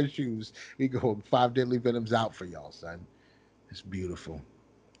different pair of shoes. We go Five Deadly Venoms out for y'all, son. It's beautiful.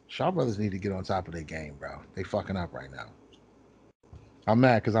 Shaw Brothers need to get on top of their game, bro. They fucking up right now. I'm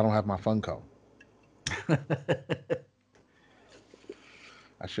mad because I don't have my Funko.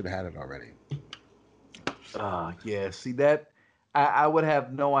 I should have had it already. Yeah. See that, I would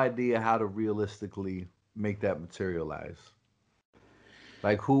have no idea how to realistically make that materialize.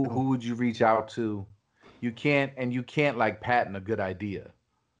 Like who would you reach out to? You can't like patent a good idea.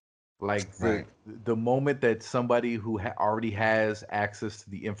 Like Right. the moment that somebody who already has access to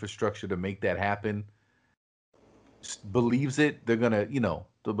the infrastructure to make that happen believes it, they're gonna,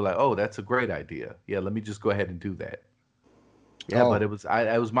 they'll be like, "Oh, that's a great idea. Yeah, let me just go ahead and do that." Yeah, but Oh,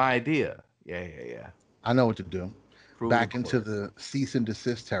 it was my idea. Yeah, yeah, yeah. I know what to do. Prove it Back into according. the cease and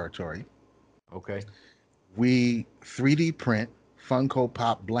desist territory. Okay. We 3D print Funko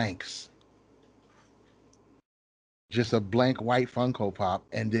Pop blanks, just a blank white Funko Pop,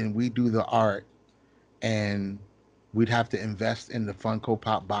 and then we do the art, and we'd have to invest in the Funko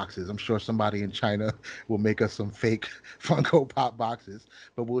Pop boxes. I'm sure somebody in China will make us some fake Funko Pop boxes,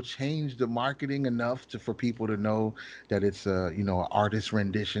 but we'll change the marketing enough for people to know that it's a an artist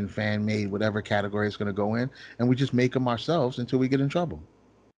rendition, fan made, whatever category it's going to go in, and we just make them ourselves until we get in trouble.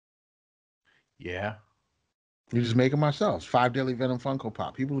 Yeah. We just make them ourselves. Five Daily Venom Funko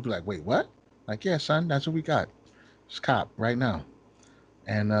Pop. People will be like, "Wait, what?" Like, yeah, son, that's what we got. Just cop right now.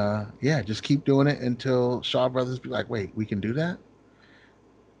 And yeah, just keep doing it until Shaw Brothers be like, "Wait, we can do that."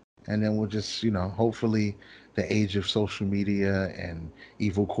 And then we'll just hopefully the age of social media and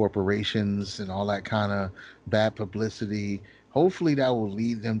evil corporations and all that kind of bad publicity, hopefully that will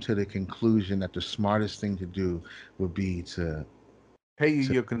lead them to the conclusion that the smartest thing to do would be Pay you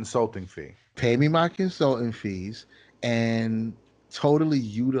to your consulting fee. pay me my consultant fees and totally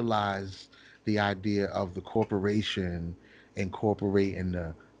utilize the idea of the corporation incorporating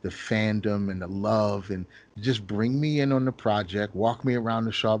the fandom and the love, and just bring me in on the project, walk me around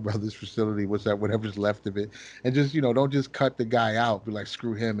the Shaw Brothers facility, what's that, whatever's left of it, and just don't just cut the guy out, be like,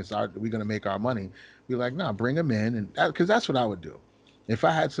 screw him, it's our, we're gonna make our money. Be like, nah, bring him in, and because that's what I would do if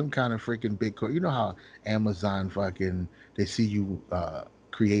I had some kind of freaking big how Amazon fucking, they see you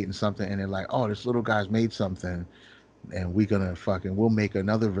creating something and they're like, oh, this little guy's made something, and we'll make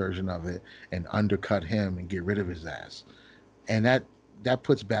another version of it and undercut him and get rid of his ass. And that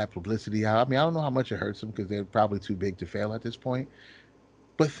puts bad publicity out. I mean, I don't know how much it hurts them because they're probably too big to fail at this point,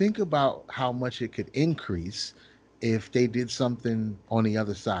 but think about how much it could increase if they did something on the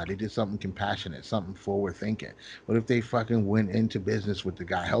other side. They did something compassionate, something forward thinking. What if they fucking went into business with the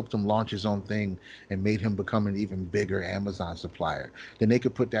guy, helped him launch his own thing, and made him become an even bigger Amazon supplier? Then they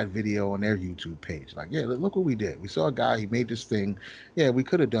could put that video on their YouTube page. Like, yeah, look what we did. We saw a guy, he made this thing. Yeah, we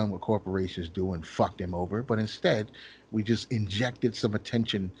could have done what corporations do and fucked him over, but instead, we just injected some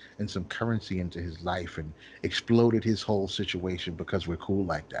attention and some currency into his life and exploded his whole situation because we're cool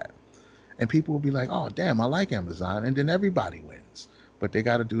like that. And people will be like, "Oh, damn, I like Amazon," and then everybody wins. But they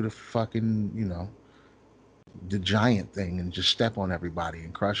got to do the fucking, the giant thing and just step on everybody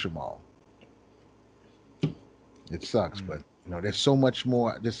and crush them all. It sucks, Mm. but there's so much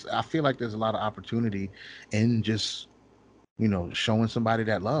more. This I feel like there's a lot of opportunity in just showing somebody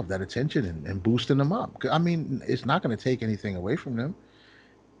that love, that attention, and boosting them up. I mean, it's not going to take anything away from them.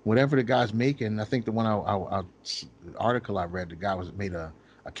 Whatever the guy's making, I think the one the article I read, the guy was made a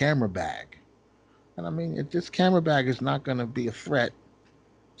camera bag. And I mean, this camera bag is not going to be a threat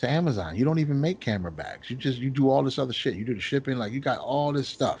to Amazon. You don't even make camera bags. You do all this other shit. You do the shipping, like you got all this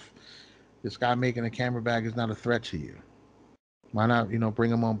stuff. This guy making a camera bag is not a threat to you. Why not,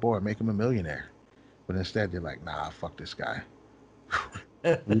 bring him on board, make him a millionaire? But instead, they're like, nah, fuck this guy.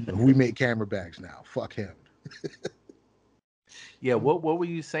 We make camera bags now. Fuck him. Yeah, what were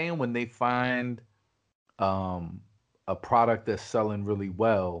you saying when they find um a product that's selling really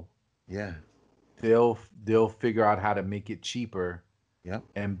well, Yeah. they'll figure out how to make it cheaper Yep.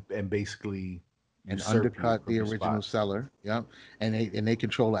 and basically And usurp you undercut from the your original spot. seller. Yep. And they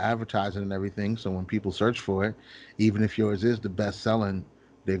control the advertising and everything. So when people search for it, even if yours is the best selling,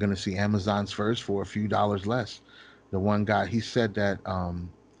 they're gonna see Amazon's first for a few dollars less. The one guy, he said that Wait,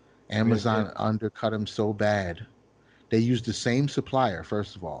 Amazon undercut him so bad. They used the same supplier,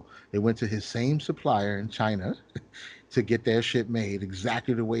 first of all. They went to his same supplier in China to get their shit made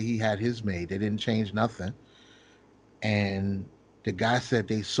exactly the way he had his made. They didn't change nothing. And the guy said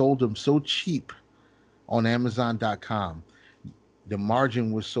they sold them so cheap on Amazon.com. The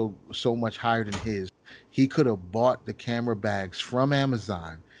margin was so much higher than his. He could have bought the camera bags from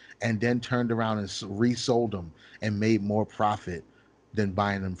Amazon and then turned around and resold them and made more profit than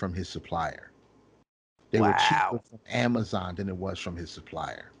buying them from his supplier. They were cheaper wow. from Amazon than it was from his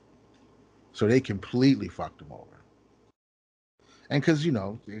supplier. So they completely fucked him over. And because,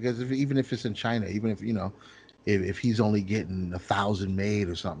 because even if it's in China, even if, If he's only getting 1,000 made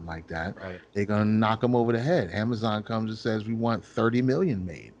or something like that, Right. they're gonna knock him over the head. Amazon comes and says we want 30 million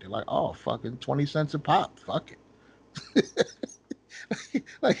made. They're like, oh, fucking 20 cents a pop. Fuck it.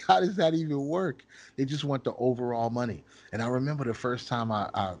 Like, how does that even work? They just want the overall money. And I remember the first time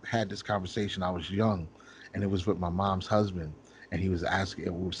I had this conversation, I was young, and it was with my mom's husband, and he was asking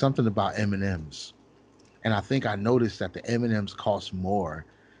it was something about M&Ms. And I think I noticed that the M&Ms cost more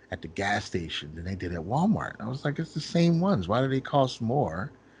at the gas station than they did at Walmart. I was like, it's the same ones. Why do they cost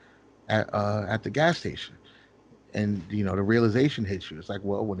more at the gas station? And the realization hits you. It's like,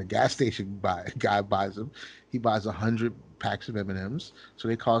 well, when the gas station guy buys them, he buys 100 packs of M&Ms, so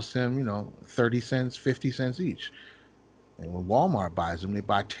they cost him 30 cents, 50 cents each. And when Walmart buys them, they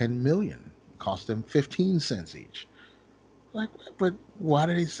buy 10 million, it costs them 15 cents each. Like, but why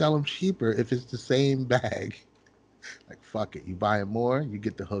do they sell them cheaper if it's the same bag? Like, fuck it, you buy it more, you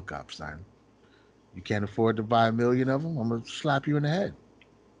get the hookup, son. You can't afford to buy a million of them, I'm gonna slap you in the head.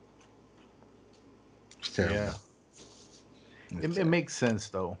 It's Yeah. terrible. It's It terrible. makes sense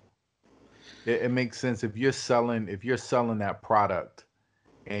though. It makes sense if you're selling that product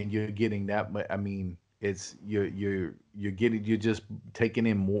and you're getting that much. I mean, it's you're just taking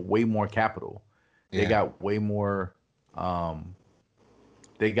in way more capital. They Yeah. got way more um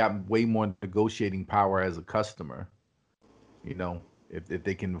they got way more negotiating power as a customer, you know, if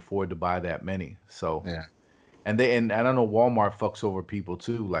they can afford to buy that many. So Yeah. and I don't know, Walmart fucks over people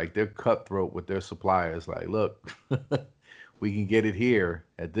too. Like they're cutthroat with their suppliers. Like, look, we can get it here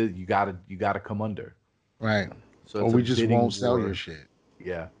at this. You gotta come under. Right. So Or it's a we just won't bidding sell your war. shit.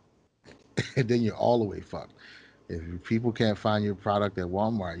 Yeah. And then you're all the way fucked. If people can't find your product at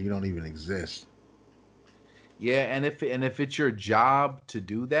Walmart, you don't even exist. Yeah, and if it's your job to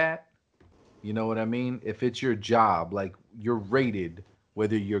do that, you know what I mean? If it's your job, like you're rated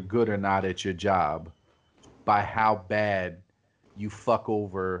whether you're good or not at your job by how bad you fuck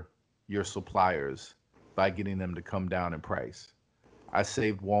over your suppliers by getting them to come down in price. I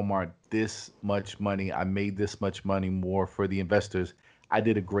saved Walmart this much money. I made this much money more for the investors. I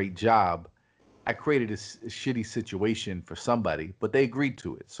did a great job. I created a shitty situation for somebody, but they agreed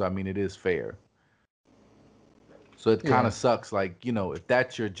to it. So I mean, it is fair. So it kind Yeah. of sucks. Like, if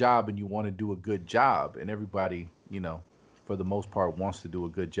that's your job and you want to do a good job, and everybody, for the most part, wants to do a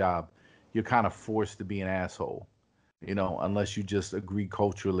good job, you're kind of forced to be an asshole, unless you just agree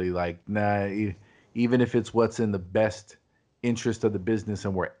culturally, like, nah, even if it's what's in the best interest of the business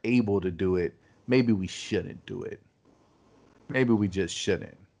and we're able to do it, maybe we shouldn't do it. Maybe we just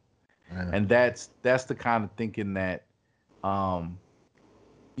shouldn't. Yeah. And that's the kind of thinking that, um,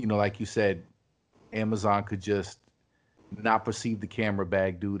 like you said, Amazon could just not perceive the camera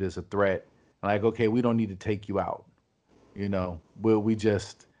bag dude as a threat. Like, okay, we don't need to take you out. We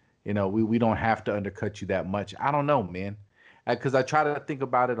just, we don't have to undercut you that much. I don't know, man, because I try to think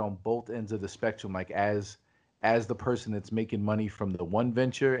about it on both ends of the spectrum, like as the person that's making money from the one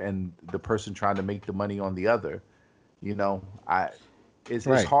venture and the person trying to make the money on the other. I it's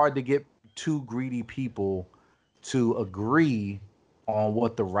Right. hard to get two greedy people to agree on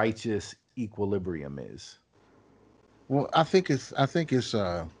what the righteous equilibrium is. Well, I think it's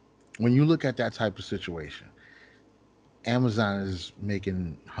when you look at that type of situation, Amazon is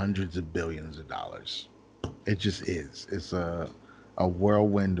making hundreds of billions of dollars. It just is. It's a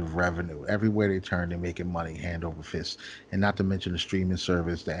whirlwind of revenue. Everywhere they turn, they're making money hand over fist. And not to mention the streaming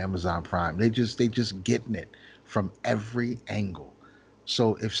service, the Amazon Prime. They just getting it from every angle.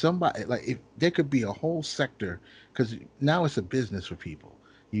 So if somebody like if there could be a whole sector, because now it's a business for people.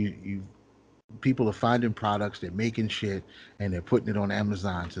 You people are finding products, they're making shit, and they're putting it on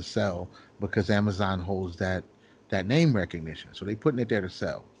Amazon to sell because Amazon holds that name recognition. So they're putting it there to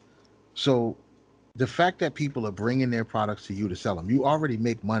sell. So the fact that people are bringing their products to you to sell them, you already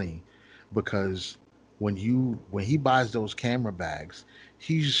make money because when he buys those camera bags,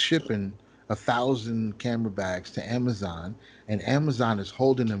 he's shipping 1,000 camera bags to Amazon, and Amazon is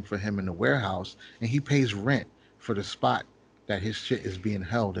holding them for him in the warehouse, and he pays rent for the spot that his shit is being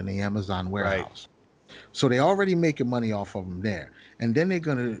held in the Amazon Right. warehouse. So they already making money off of them there, and then they're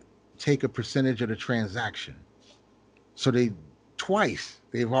gonna take a percentage of the transaction. So they've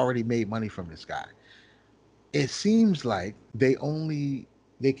already made money from this guy. It seems like they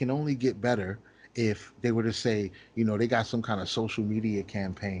can only get better if they were to say, they got some kind of social media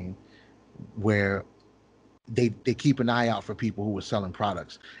campaign where they keep an eye out for people who are selling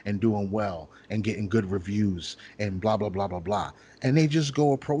products and doing well and getting good reviews and blah blah blah blah blah, and they just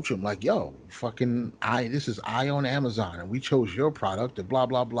go approach them like, yo, fucking I this is I on Amazon and we chose your product and blah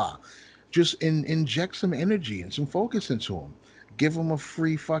blah blah. Just inject some energy and some focus into them. Give him a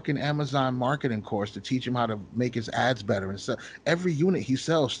free fucking Amazon marketing course to teach him how to make his ads better and sell. Every unit he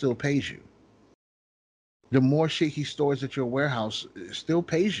sells still pays you. The more shit he stores at your warehouse still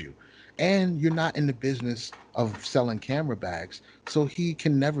pays you. And you're not in the business of selling camera bags, so he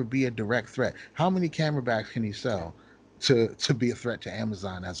can never be a direct threat. How many camera bags can he sell to be a threat to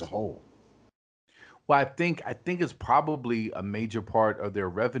Amazon as a whole? Well, I think it's probably a major part of their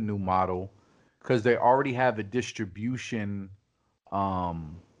revenue model because they already have a distribution.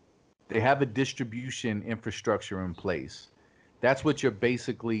 Um, they have a distribution infrastructure in place. That's what you're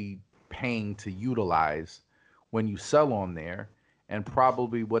basically paying to utilize when you sell on there. And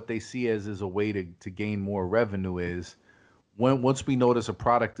probably what they see as is a way to gain more revenue is when once we notice a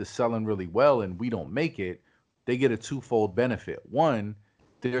product is selling really well and we don't make it, they get a twofold benefit. One,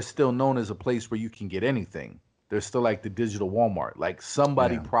 they're still known as a place where you can get anything. They're still like the digital Walmart. Like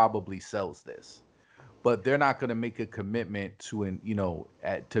somebody Yeah, probably sells this, but they're not going to make a commitment to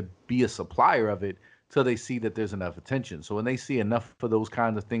to be a supplier of it till they see that there's enough attention. So when they see enough of those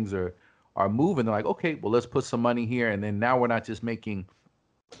kinds of things are moving, they're like, okay, well let's put some money here, and then now we're not just making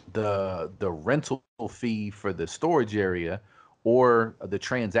the rental fee for the storage area or the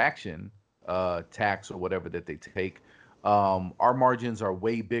transaction tax or whatever that they take. Our margins are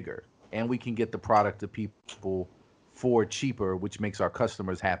way bigger, and we can get the product to people for cheaper, which makes our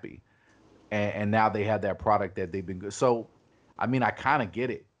customers happy. And now they have that product that they've been good. So, I mean, I kind of get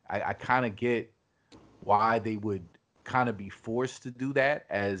it. I kind of get why they would kind of be forced to do that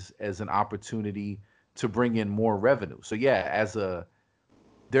as an opportunity to bring in more revenue. So yeah, as a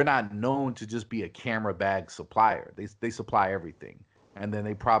they're not known to just be a camera bag supplier. They supply everything, and then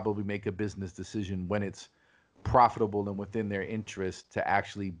they probably make a business decision when it's profitable and within their interest to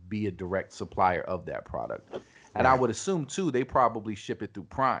actually be a direct supplier of that product. And I right, would assume too they probably ship it through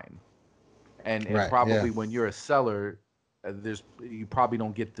Prime, and right, yeah, probably when you're a seller, there's you probably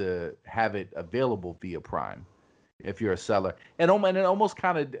don't get to have it available via Prime if you're a seller. And it almost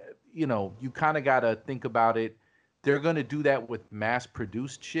kind of, you kind of got to think about it. They're going to do that with mass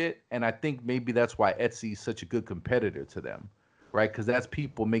produced shit. And I think maybe that's why Etsy is such a good competitor to them, right? Because that's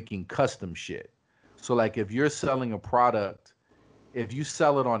people making custom shit. So, like, if you're selling a product, if you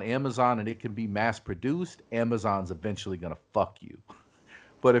sell it on Amazon and it can be mass produced, Amazon's eventually going to fuck you.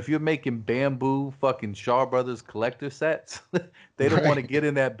 But if you're making bamboo fucking Shaw Brothers collector sets, they don't want to right, get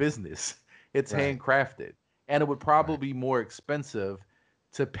in that business. It's right, handcrafted. And it would right. probably be more expensive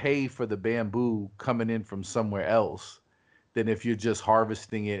to pay for the bamboo coming in from somewhere else than if you're just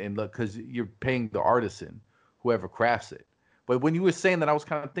harvesting it and look, because you're paying the artisan, whoever crafts it. But when you were saying that, I was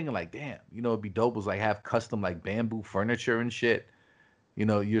kind of thinking like, damn, it'd be dope was like have custom like bamboo furniture and shit.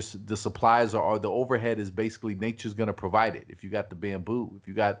 The supplies are the overhead is basically nature's gonna provide it. If you got the bamboo, if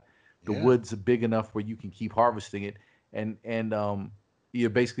you got the Yeah, woods big enough where you can keep harvesting it, and you're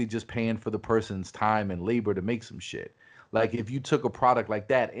basically just paying for the person's time and labor to make some shit. Like if you took a product like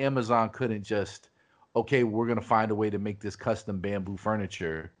that, Amazon couldn't just, okay, we're gonna find a way to make this custom bamboo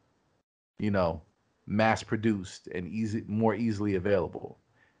furniture, you know, mass produced and more easily available,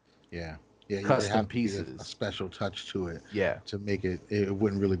 yeah, yeah. It custom have to be a pieces. special touch to it Yeah, to make it. It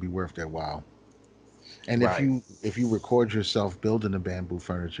wouldn't really be worth their while. And if right. you record yourself building the bamboo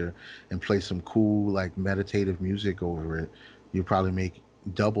furniture and play some cool like meditative music over it, you probably make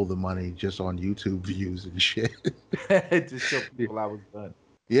double the money just on YouTube views and shit. To show people I was done.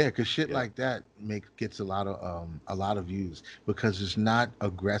 Yeah, because shit Yeah. like that gets a lot of views because it's not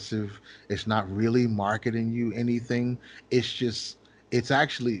aggressive. It's not really marketing you anything. It's just it's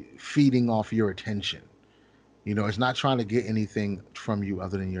actually feeding off your attention. It's not trying to get anything from you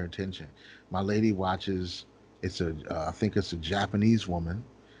other than your attention. My lady watches. I think it's a Japanese woman,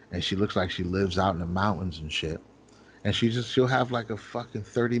 and she looks like she lives out in the mountains and shit. And she'll have like a fucking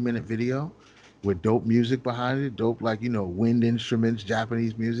 30-minute video with dope music behind it, dope like wind instruments,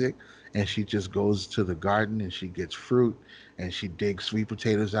 Japanese music, and she just goes to the garden and she gets fruit and she digs sweet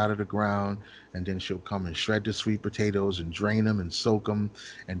potatoes out of the ground, and then she'll come and shred the sweet potatoes and drain them and soak them,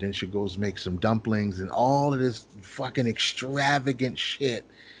 and then she goes make some dumplings and all of this fucking extravagant shit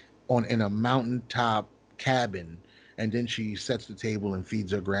on in a mountaintop cabin, and then she sets the table and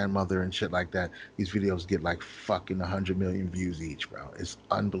feeds her grandmother and shit like that. These videos get like fucking 100 million views each, bro. It's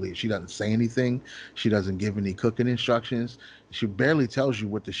unbelievable. She doesn't say anything. She doesn't give any cooking instructions. She barely tells you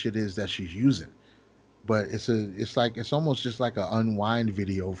what the shit is that she's using. But it's almost just like an unwind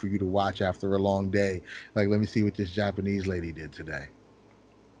video for you to watch after a long day. Like, let me see what this Japanese lady did today.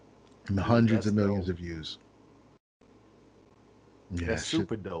 And Dude, hundreds that's of millions dope. of views. Yeah, That's shit.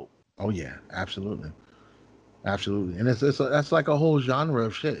 super dope. Oh yeah, absolutely. Absolutely, and that's like a whole genre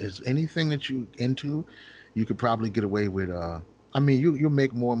of shit. It's anything that you into, you could probably get away with. I mean, you'll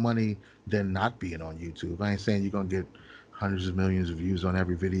make more money than not being on YouTube. I ain't saying you're gonna get hundreds of millions of views on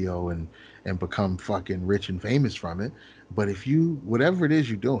every video and become fucking rich and famous from it. But if you whatever it is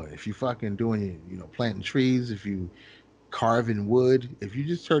you're doing, if you fucking doing planting trees, if you carving wood, if you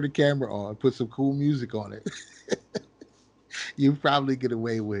just turn the camera on, put some cool music on it, you probably get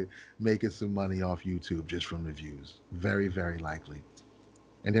away with making some money off YouTube just from the views. Very, very likely.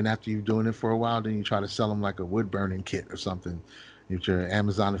 And then after you're doing it for a while, then you try to sell them like a wood burning kit or something with your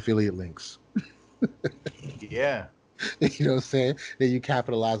Amazon affiliate links. Yeah. You know what I'm saying? Then you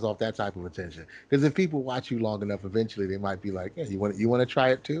capitalize off that type of attention. Because if people watch you long enough, eventually they might be like, "Hey, you want to try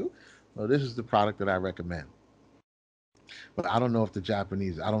it too? Well, this is the product that I recommend." But I don't know if the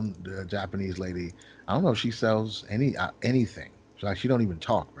Japanese lady, I don't know if she sells anything. Like she don't even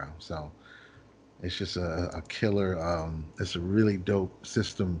talk, bro. So it's just a killer. It's a really dope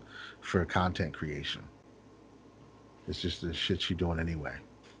system for content creation. It's just the shit she doing anyway.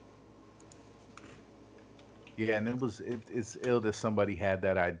 Yeah, and it's ill that somebody had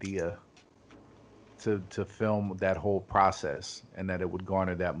that idea to film that whole process and that it would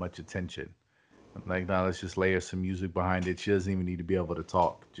garner that much attention. I'm like, now let's just layer some music behind it. She doesn't even need to be able to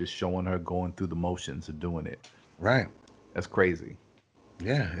talk. Just showing her going through the motions of doing it. Right. That's crazy.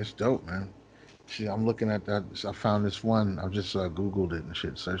 Yeah, it's dope, man. See, I'm looking at that. I found this one. I just Googled it and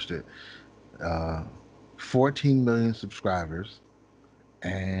shit, searched it. Uh, 14 million subscribers,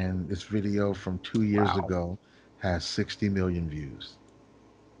 and this video from 2 years Wow. ago has 60 million views.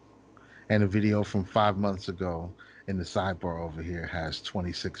 And a video from 5 months ago in the sidebar over here has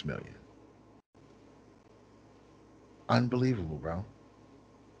 26 million. Unbelievable, bro.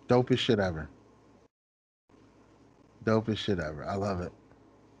 Dopest shit ever. Dopest shit ever. I love it.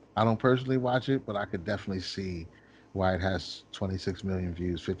 I don't personally watch it, but I could definitely see why it has 26 million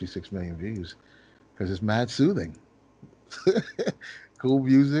views, 56 million views, because it's mad soothing. Cool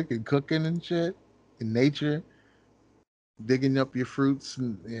music and cooking and shit, in nature, digging up your fruits,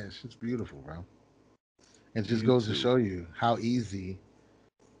 and yeah, it's just beautiful, bro. It just goes to YouTube. show you how easy,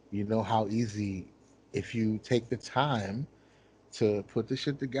 how easy if you take the time to put the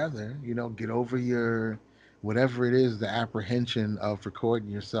shit together, get over your whatever it is, the apprehension of recording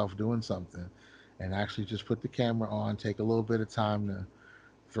yourself doing something, and actually just put the camera on, take a little bit of time to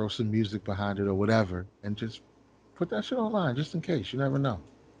throw some music behind it or whatever, and just put that shit online just in case. You never know.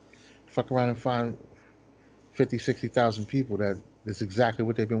 Fuck around and find 50, 60,000 people that's exactly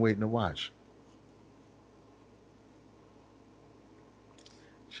what they've been waiting to watch.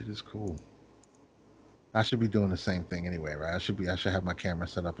 Shit is cool. I should be doing the same thing anyway, right? I should have my camera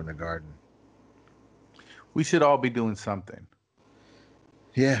set up in the garden. We should all be doing something.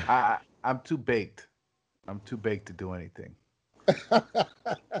 Yeah. I'm too baked. I'm too baked to do anything.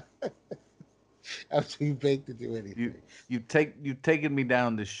 I'm too big to do You anything. you've taken me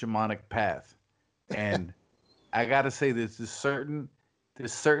down this shamanic path, and I gotta say there's certain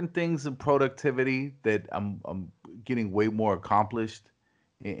things in productivity that I'm getting way more accomplished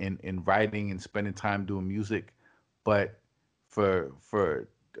in writing and spending time doing music, but for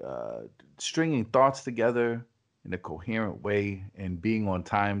uh, stringing thoughts together in a coherent way and being on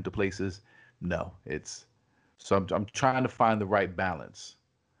time to places, no, it's so I'm trying to find the right balance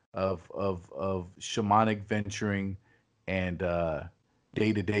of shamanic venturing and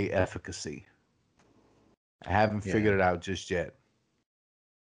day to day efficacy. I haven't Yeah. figured it out just yet.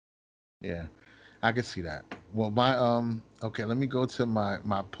 Yeah. I can see that. Well, my okay, let me go to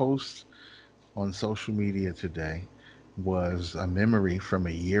my post on social media today was a memory from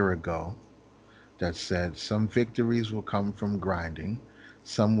a year ago that said some victories will come from grinding,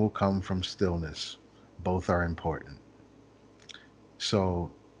 some will come from stillness. Both are important.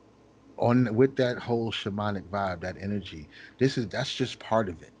 So on with that whole shamanic vibe, that energy, that's just part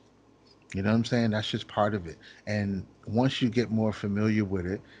of it. You know what I'm saying? That's just part of it. And once you get more familiar with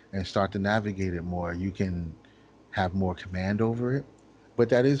it and start to navigate it more, you can have more command over it. But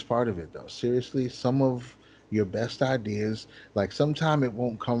that is part of it, though. Seriously, some of your best ideas, like sometime it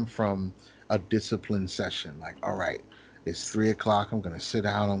won't come from a disciplined session. Like, all right, it's 3 o'clock. I'm gonna sit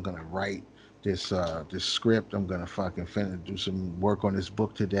down. I'm gonna write this script. I'm gonna fucking finish do some work on this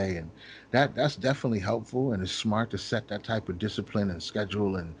book today, and that's definitely helpful and it's smart to set that type of discipline and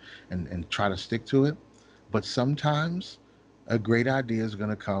schedule and try to stick to it. But sometimes a great idea is going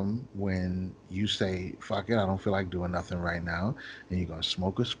to come when you say, fuck it, I don't feel like doing nothing right now. And you're going to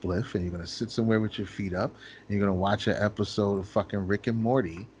smoke a spliff and you're going to sit somewhere with your feet up and you're going to watch an episode of fucking Rick and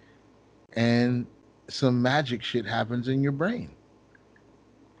Morty and some magic shit happens in your brain.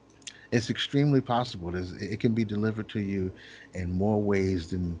 It's extremely possible. It can be delivered to you in more ways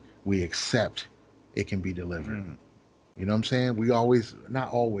than we accept it can be delivered. Mm. You know what I'm saying? We always,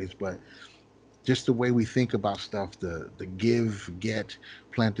 not always, but just the way we think about stuff, the give, get,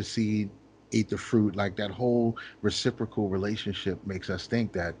 plant the seed, eat the fruit, like that whole reciprocal relationship makes us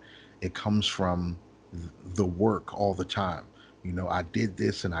think that it comes from the work all the time. You know, I did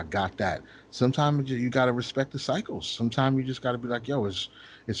this and I got that. Sometimes you got to respect the cycles. Sometimes you just got to be like, yo,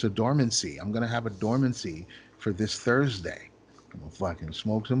 it's a dormancy. I'm gonna have a dormancy for this Thursday. I'm gonna fucking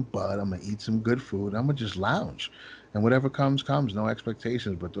smoke some bud. I'm gonna eat some good food. I'm gonna just lounge, and whatever comes comes. No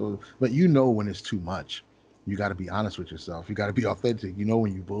expectations, but you know when it's too much. You got to be honest with yourself. You got to be authentic. You know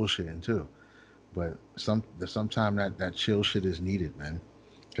when you bullshitting too. But sometime that chill shit is needed, man,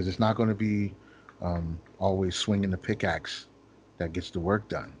 because it's not going to be always swinging the pickaxe that gets the work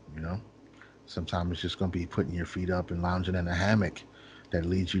done. You know, sometimes it's just going to be putting your feet up and lounging in a hammock that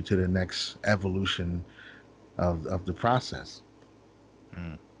leads you to the next evolution of the process.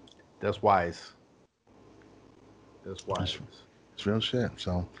 Mm. That's wise. That's It's, wise. it's real shit.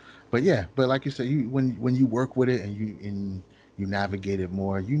 So, but yeah, but like you said, you when you work with it and you navigate it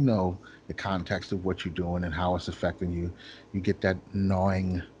more, you know the context of what you're doing and how it's affecting you. You get that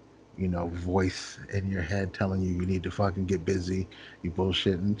gnawing, voice in your head telling you need to fucking get busy. You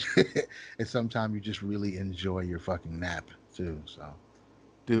bullshitting, and sometimes you just really enjoy your fucking nap too. So.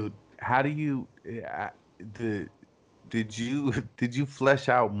 Dude, how do you the did you did you flesh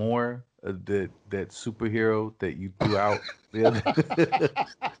out more of that superhero that you threw out the other?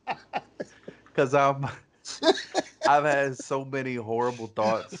 Because I've had so many horrible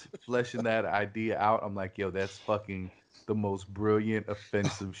thoughts fleshing that idea out. I'm like, yo, that's fucking the most brilliant,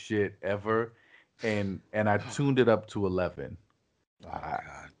 offensive shit ever. And I tuned it up to 11. Oh I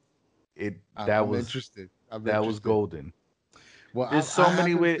God, it I'm interested. I'm that was interested. golden. Well, There's I so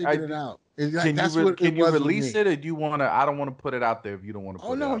many haven't ways. figured it out. It's like that's what it Can you was with release me. it, or do you want to? I don't want to put it out there if you don't want to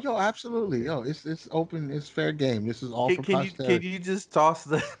Oh put it no, out yo, absolutely, there. Okay. yo, it's open, it's fair game. This is all for Can posterity. you just toss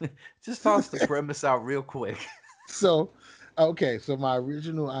the just toss the premise out real quick? So, okay, so my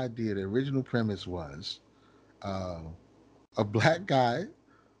original idea, the original premise was uh, a black guy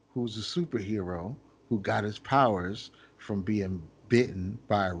who's a superhero who got his powers from being bitten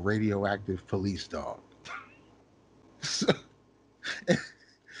by a radioactive police dog. So,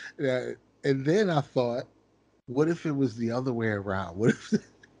 uh, and then I thought, what if it was the other way around?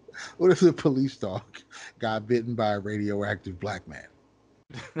 What if the police dog got bitten by a radioactive black man?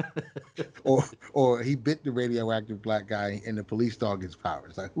 or or he bit the radioactive black guy and the police dog gets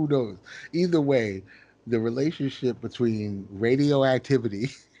powers. Like who knows? Either way, the relationship between radioactivity,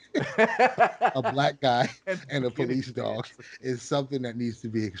 a black guy, And and a police getting dog bit. is something that needs to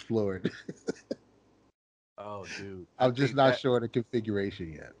be explored. Oh, dude, I I'm just think not sure the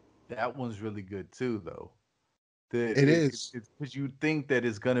configuration yet. that one's really good too, though. The It is. it's because you think that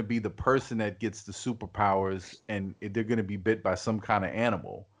it's gonna be the person that gets the superpowers, and they're gonna be bit by some kind of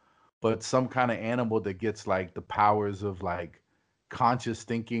animal, but some kind of animal that gets like the powers of like conscious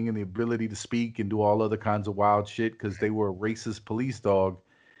thinking and the ability to speak and do all other kinds of wild shit because they were a racist police dog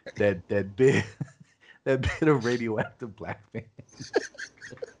that bit that bit a radioactive black man.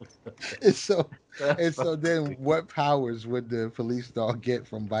 And so That's and so fucking then good. what powers would the police dog get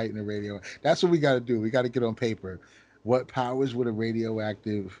from biting the radio? That's what we got to do. We got to get on paper. What powers would a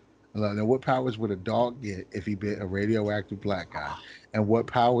radioactive no, what powers would a dog get if he bit a radioactive black guy? And what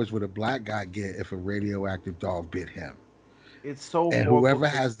powers would a black guy get if a radioactive dog bit him? It's so And horrible whoever because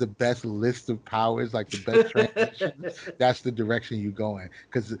has the best list of powers, like the best translation, that's the direction you go in.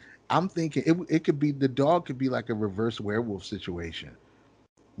 Because I'm thinking it could be the dog could be like a reverse werewolf situation.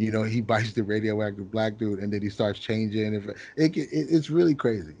 He bites the radioactive black dude, and then he starts changing. It's really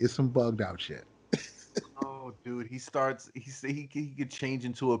crazy. It's some bugged out shit. oh, dude, he could change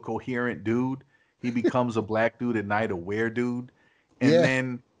into a coherent dude. He becomes a black dude at night, a were dude, and Yeah,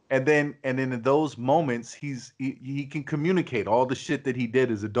 then in those moments, he can communicate all the shit that he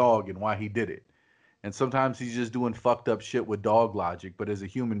did as a dog and why he did it. And sometimes he's just doing fucked up shit with dog logic, but as a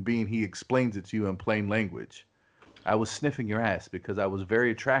human being, he explains it to you in plain language. I was sniffing your ass because I was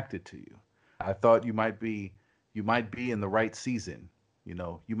very attracted to you. I thought you might be in the right season.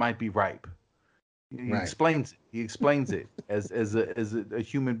 You might be ripe. He right. explains it. He explains it as a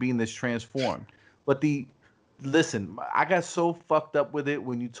human being that's transformed. But the listen, I got so fucked up with it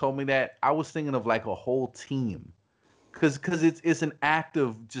when you told me that. I was thinking of like a whole team. Cause it's an act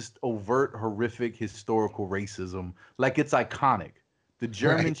of just overt horrific historical racism. Like it's iconic. The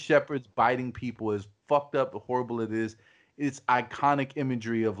German Right. shepherds biting people, as fucked up, horrible it is, it's iconic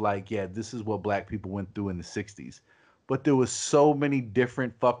imagery of like, yeah, this is what black people went through in the 60s. But there was so many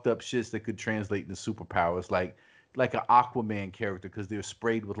different fucked up shits that could translate into superpowers, like an Aquaman character, because they're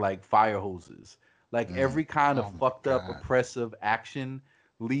sprayed with like fire hoses. Like every kind of Oh my fucked up God. oppressive action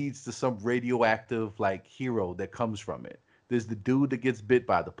leads to some radioactive like hero that comes from it. There's the dude that gets bit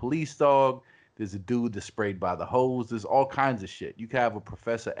by the police dog. There's a dude that's sprayed by the hose. There's all kinds of shit. You could have a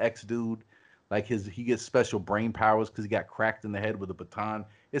Professor X dude, like he gets special brain powers because he got cracked in the head with a baton.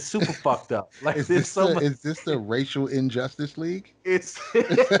 It's super fucked up. Like there's so much. Is this the racial injustice league? It's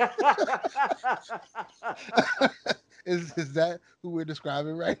Is that who we're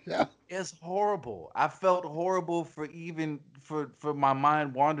describing right now? it's horrible. I felt horrible for even for my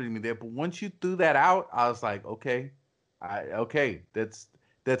mind wandering me there. But once you threw that out, I was like, okay, that's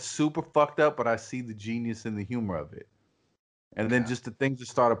super fucked up. But I see the genius and the humor of it. And then Yeah. just the things that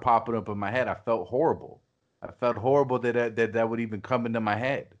started popping up in my head, I felt horrible. I felt horrible that would even come into my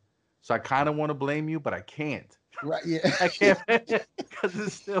head. So I kind of want to blame you, but I can't. Right. Yeah. I can't because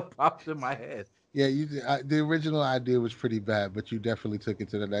it still popped in my head. Yeah. The original idea was pretty bad, but you definitely took it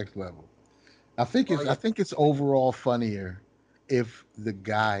to the next level. Oh I yeah, think it's overall funnier if the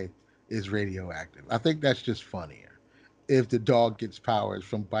guy is radioactive. I think that's just funnier. If the dog gets powers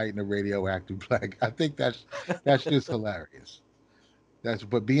from biting a radioactive blag, I think that's just hilarious. That's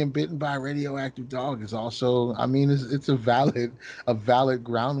but being bitten by a radioactive dog is also, I mean, it's a valid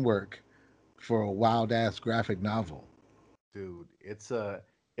groundwork for a wild ass graphic novel. dude, it's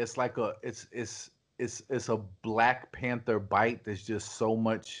like it's a Black Panther bite that's just so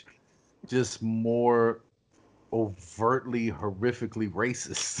much, just more overtly horrifically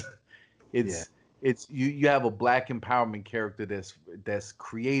racist. Yeah. it's you have a black empowerment character that's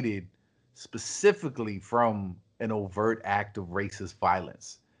created specifically from an overt act of racist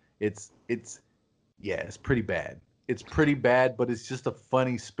violence. It's yeah, it's pretty bad. It's pretty bad, but it's just a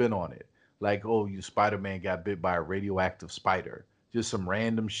funny spin on it. Like, oh, you Spider-Man got bit by a radioactive spider. Just some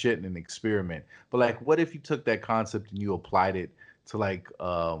random shit in an experiment. But like, what if you took that concept and you applied it to like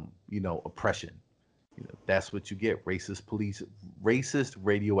oppression? That's what you get. Racist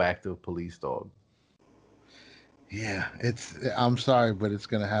radioactive police dog. Yeah, I'm sorry, but it's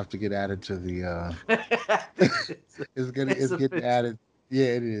gonna have to get added to the It's it's getting offensive. added. Yeah,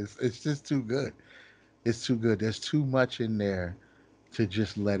 it is. It's just too good. It's too good. There's too much in there to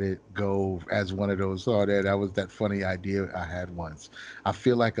just let it go as one of those. Oh, that was that funny idea I had once. I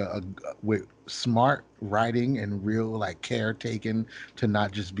feel like with smart writing and real like care taken to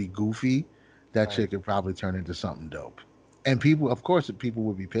not just be goofy, that Right. shit could probably turn into something dope. And people, of course, people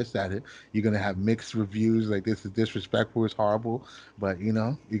will be pissed at it. You're gonna have mixed reviews, like this is disrespectful, it's horrible. But you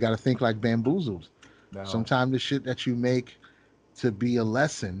got to think like bamboozled. No. Sometimes the shit that you make to be a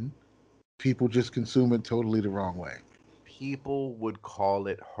lesson, people just consume it totally the wrong way. People would call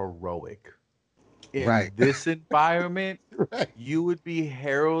it heroic. In Right. this environment, Right. you would be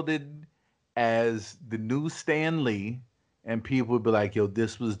heralded as the new Stan Lee, and people would be like, yo,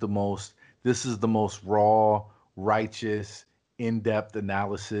 this is the most raw, righteous, in-depth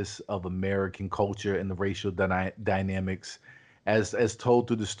analysis of American culture and the racial dynamics as told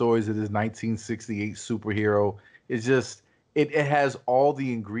through the stories of this 1968 superhero. It's just it has all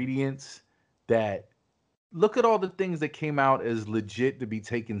the ingredients that look at all the things that came out as legit to be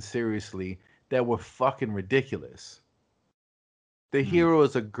taken seriously that were fucking ridiculous. The Mm, hero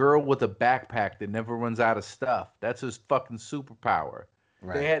is a girl with a backpack that never runs out of stuff. That's his fucking superpower.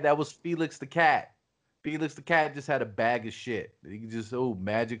 right. That was Felix the cat. Felix the cat just had a bag of shit. He could just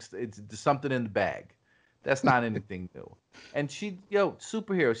magic. It's something in the bag. That's not anything new. And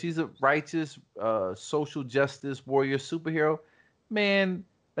superhero. She's a righteous, social justice warrior superhero. Man,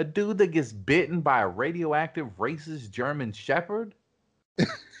 a dude that gets bitten by a radioactive racist German shepherd.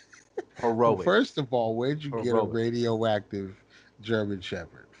 Well, Heroic, first of all, where'd you get a heroic. radioactive German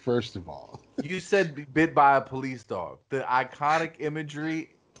Shepherd? First of all, You said bit by a police dog. The iconic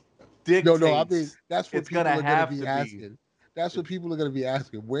imagery no, I mean dictates that's what it's gonna people are going to have be to be. asking. That's It, what people are going to be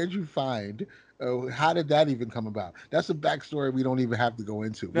asking. Where'd you find? How did that even come about? That's a backstory we don't even have to go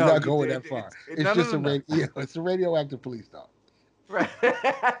into. We're no, not going that far. It's no, no, just no, no. it's a radioactive police dog. Right.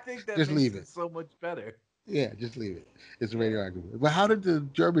 I think that Just makes leave it it. so much better. Yeah, just leave it. It's a Yeah, radioactive. But how did the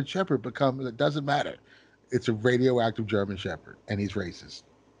German Shepherd become? It doesn't matter. It's a radioactive German Shepherd, and he's racist.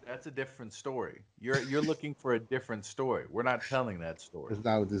 that's a different story. You're looking for a different story. We're not telling that story. That's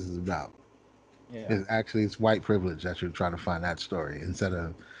not what this is about. Yeah, It's white privilege that you're trying to find that story instead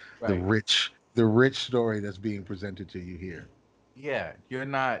of right. the rich story that's being presented to you here. Yeah, you're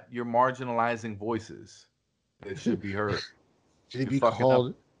not. You're marginalizing voices that should be heard. Should it You're be fucking up.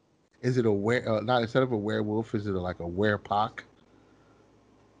 called? Is it a were? Not instead of a werewolf, is it like a werepoc?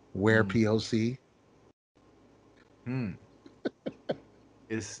 Were Mm. POC? Hmm.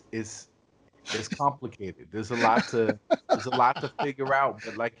 It's It's complicated. There's a lot to figure out.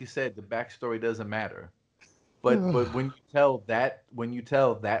 But like you said, the backstory doesn't matter. But when you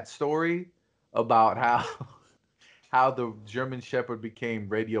tell that story about how how the German Shepherd became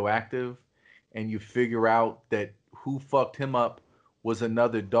radioactive, and you figure out that who fucked him up was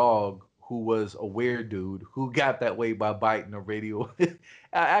another dog who was a weird dude who got that way by biting a radio.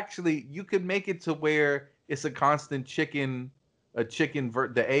 Actually, you could make it to where it's a constant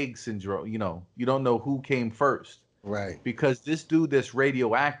the egg syndrome. You don't know who came first Right. because this dude that's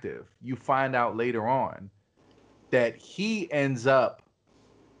radioactive, you find out later on that he ends up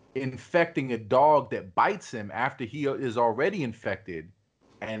infecting a dog that bites him after he is already infected,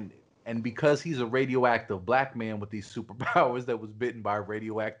 and because he's a radioactive black man with these superpowers that was bitten by a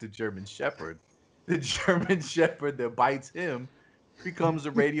radioactive German Shepherd, the German Shepherd that bites him becomes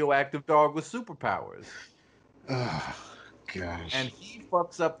a radioactive dog with superpowers, Oh, and gosh. he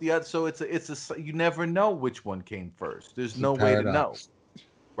fucks up the other. So you never know which one came first. There's It's a no way to know. paradox.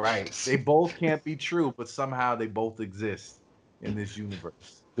 Right? They both can't be true, but somehow they both exist in this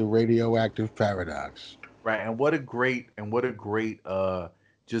universe. The radioactive paradox. Right. And what a great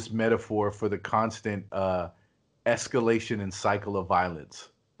just metaphor for the constant escalation and cycle of violence.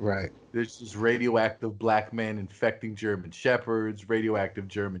 Right. There's this radioactive black men infecting German shepherds, radioactive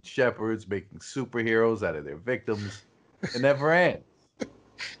German shepherds making superheroes out of their victims. It never ends.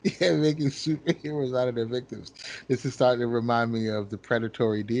 Yeah, making superheroes out of their victims. This is starting to remind me of the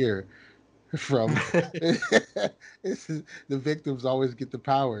predatory deer from this is, the victims always get the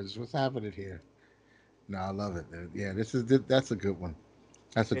powers. What's happening here? No, I love it. Yeah, that's a good one.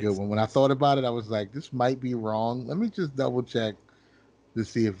 That's a good it's one. When I thought about it, I was like, this might be wrong. Let me just double check to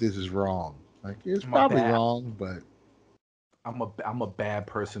see if this is wrong. Like, it's I'm a probably bad wrong, but I'm a bad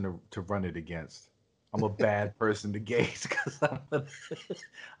person to run it against. I'm a bad person to gauge because I'm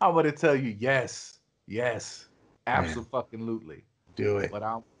gonna tell you yes, yes, man, absolutely. do it.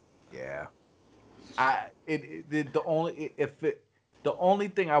 But yeah, the only if it the only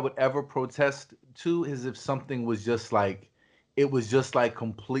thing I would ever protest to is if something was just like it was just like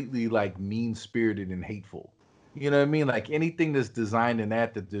completely like mean spirited and hateful. You know what I mean? Like anything that's designed in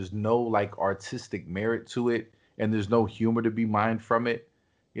that there's no like artistic merit to it and there's no humor to be mined from it.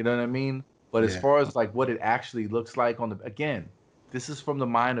 You know what I mean? But as Yeah, far as like what it actually looks like this is from the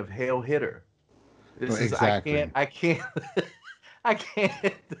mind of Hail Hitter. well, This is exactly, I can't I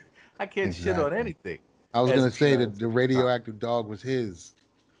can't I can't shit on exactly. anything I was as gonna being say a that the radioactive dog was his.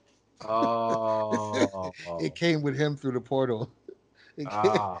 It oh came with him through the portal. It came,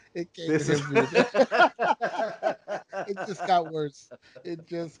 ah it came with this is him through the. It just got worse. It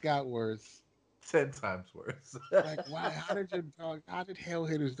just got worse. 10 times worse. Like, why? How did your dog? How did Hell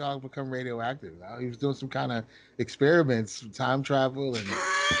Hitter's dog become radioactive? He was doing some kind of experiments, time travel, and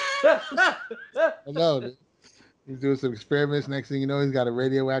I know he's doing some experiments. Next thing you know, he's got a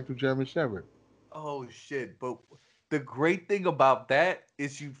radioactive German Shepherd. Oh shit! But the great thing about that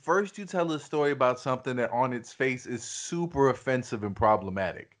is you tell a story about something that on its face is super offensive and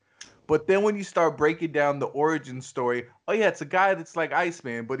problematic. But then when you start breaking down the origin story, oh yeah, it's a guy that's like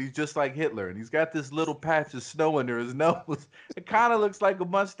Iceman, but he's just like Hitler, and he's got this little patch of snow under his nose. It kind of looks like a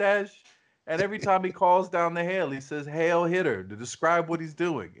mustache. And every time he calls down the hail, he says "Hail Hitler" to describe what he's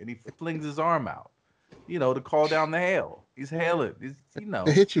doing, and he flings his arm out, to call down the hail. He's hailing.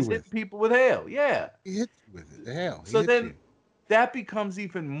 To hit you He's hitting with. people with hail. Yeah. He hits you with it. The hell, he So hits then you. that becomes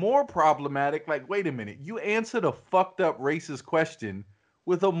even more problematic. Like, wait a minute, you answered a fucked up racist question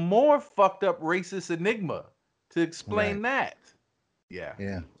with a more fucked up racist enigma to Right. explain that. Yeah.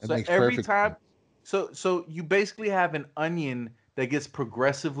 Yeah, it So makes every perfect time, sense. so you basically have an onion that gets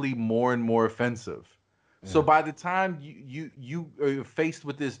progressively more and more offensive. So Yeah. by the time you are faced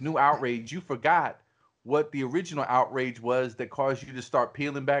with this new outrage, you forgot what the original outrage was that caused you to start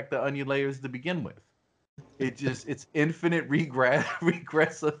peeling back the onion layers to begin with. It's infinite regress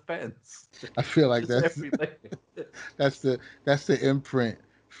regress offense. I feel like Just every layer. that's the that's the imprint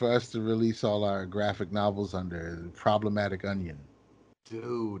for us to release all our graphic novels under problematic onion.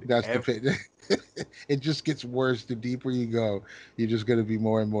 Dude, That's the it just gets worse the deeper you go. You're just going to be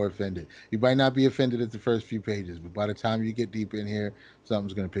more and more offended. You might not be offended at the first few pages, but by the time you get deep in here,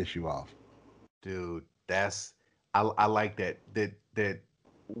 something's going to piss you off. dude, that's I like that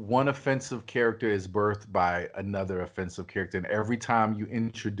one offensive character is birthed by another offensive character, and every time you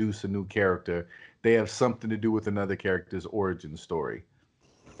introduce a new character, they have something to do with another character's origin story.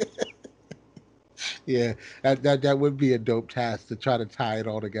 Yeah, that would be a dope task to try to tie it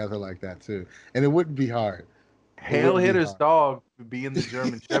all together like that too. And it wouldn't be hard. It Hail wouldn't be Hitter's hard. dog being the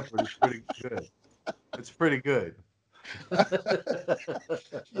German Shepherd is pretty good. It's pretty good.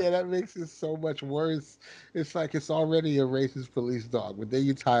 Yeah, that makes it so much worse. It's like it's already a racist police dog, but then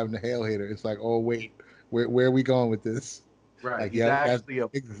you tie him to hail hater. It's like, oh wait, where are we going with this? Right. Like, He's yeah, that's actually a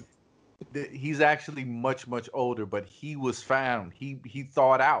he's actually much older, but he was found. He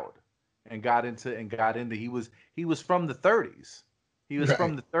thawed out and got into. He was from the 30s. He was right.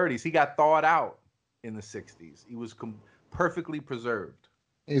 from the 30s. He got thawed out in the 60s. He was perfectly preserved.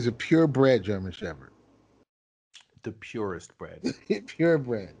 He's a purebred German Shepherd. The purest bread.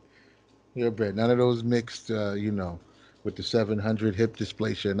 Purebred, purebred. None of those mixed, with the 700 hip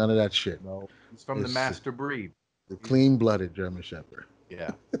dysplasia. None of that shit. No, he's from the It's master breed. the He's clean-blooded German Shepherd.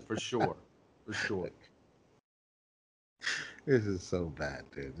 yeah, for sure, for sure. This is so bad,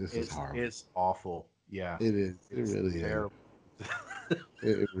 dude. This is horrible. It's awful. Yeah, It is. It it's really is. terrible.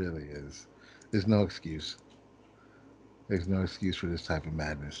 It really is. There's no excuse. There's no excuse for this type of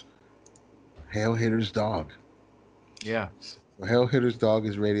madness. Hail Hitter's dog. Yeah. So Hail Hitter's dog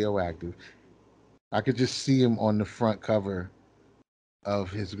is radioactive. I could just see him on the front cover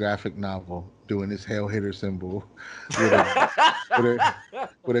of his graphic novel doing his Hail Hitter symbol with a with a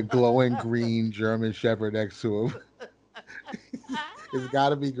with a glowing green German Shepherd next to him. It's got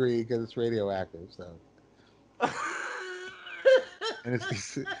to be green because it's radioactive. So, and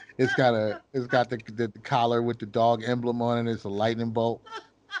it's got the collar with the dog emblem on it. It's a lightning bolt.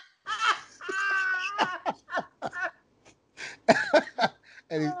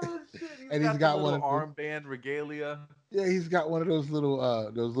 and he's Oh shit! He's and he's got the got one little of those. armband regalia. Yeah, he's got one of those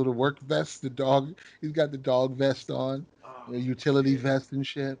little work vests. The dog. He's got the dog vest on, Oh utility shit! vest and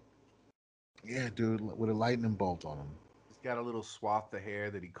shit. Yeah, dude, with a lightning bolt on him. He's got a little swath of hair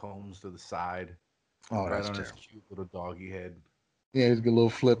that he combs to the side, Oh, right that's on his terrible. cute little doggy head. Yeah, he's got a little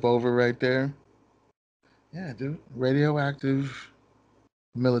flip over right there. Yeah, dude, radioactive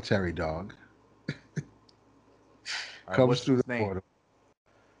military dog All right, comes what's through the his name? portal.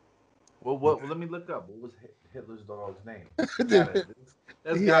 What? Let me look up. What was Hitler's dog's name? I got Dude, it.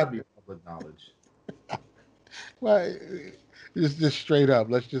 That's he got to had be public knowledge. well, just straight up.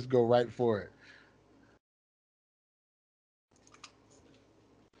 Let's just go right for it.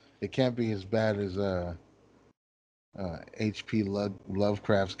 It can't be as bad as H.P.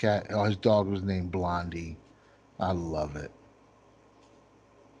 Lovecraft's cat. Oh, his dog was named Blondie. I love it,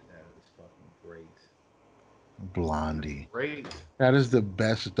 That is fucking great. That's Blondie. great. That is the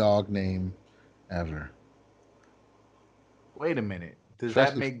best dog name ever, Wait a minute. Does that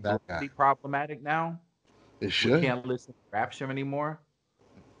especially for make that guy. Blondie problematic now? It We should. can't listen to Rapture anymore.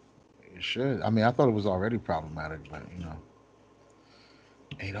 It should. I mean, I thought it was already problematic, but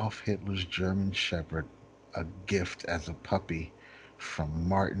Adolf Hitler's German Shepherd, a gift as a puppy from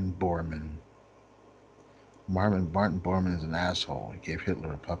Martin Bormann. Martin Bormann is an asshole. He gave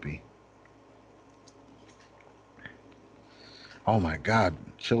Hitler a puppy. Oh my God,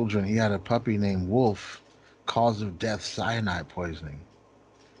 children! He had a puppy named Wolf. Cause of death: cyanide poisoning.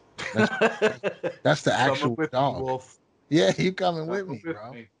 That's that's, that's the Coming actual with me, dog. Wolf. Yeah, you coming with Coming me, with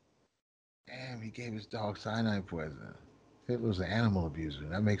bro? me. Damn, he gave his dog cyanide poison. Hitler's an animal abuser.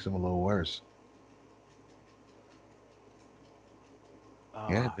 That makes him a little worse.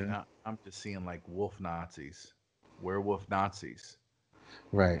 Yeah, dude. Now I'm just seeing like wolf Nazis, werewolf Nazis.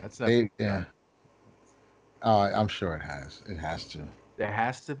 Right. That's never been Yeah. done. I'm sure it has. It has to. There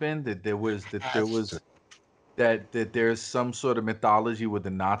has to been that there Has to. was that there's some sort of mythology where the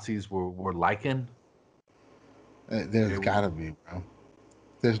Nazis were lycan. There's They got were to be, bro.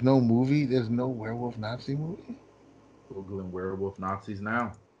 There's no movie. There's no werewolf Nazi movie. googling werewolf Nazis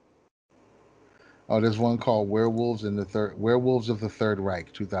now. Oh, there's one called Werewolves of the Third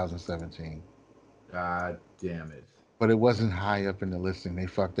Reich, 2017. God damn it! But it wasn't high up in the listing. They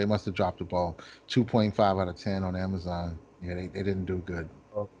fucked. They must have dropped the ball. 2.5 out of 10 on Amazon. Yeah, they didn't do good.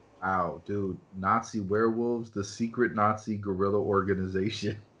 Oh wow, dude! Nazi werewolves, the secret Nazi guerrilla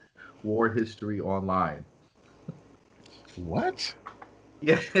organization, war history online. What?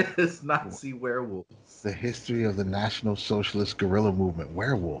 Yes, Nazi werewolves. The history of the National Socialist guerrilla movement.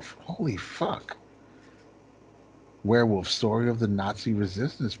 Werewolf. Holy fuck. Werewolf story of the Nazi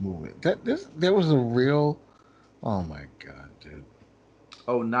resistance movement. There was a real. Oh my god, dude.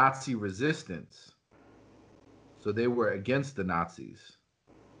 Oh, Nazi resistance. So they were against the Nazis.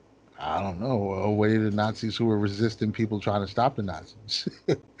 I don't know. A way the Nazis who were resisting people trying to stop the Nazis.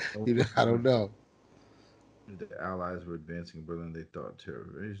 Oh, I don't know. the Allies were advancing Berlin. They thought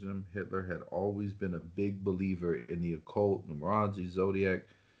terrorism. Hitler had always been a big believer in the occult, numerology, zodiac.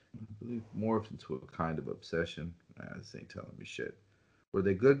 Belief morphed into a kind of obsession. This ain't telling me shit. Were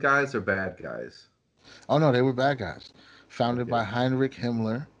they good guys or bad guys? Oh no, they were bad guys. Founded Okay. by Heinrich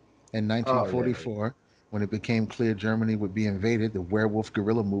Himmler in Oh yeah. 1944. When it became clear Germany would be invaded, the werewolf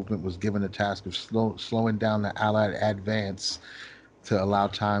guerrilla movement was given the task of slowing down the Allied advance to allow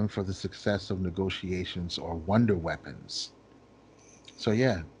time for the success of negotiations or wonder weapons. So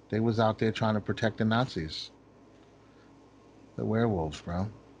yeah, they was out there trying to protect the Nazis, the werewolves, bro.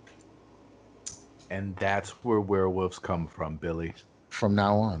 And that's where werewolves come from, Billy. From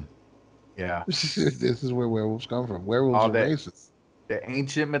now on, Yeah. this is where werewolves come from. Werewolves All are that racist, the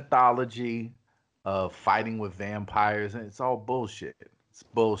ancient mythology of fighting with vampires, and it's all bullshit. It's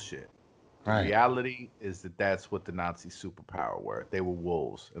bullshit. The right? reality is that that's what the Nazi superpower were. They were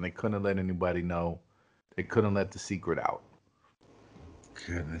wolves, and they couldn't let anybody know. They couldn't let the secret out.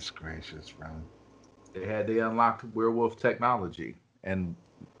 Goodness gracious, bro. They unlocked werewolf technology, and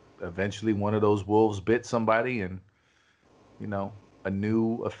eventually one of those wolves bit somebody, and you know a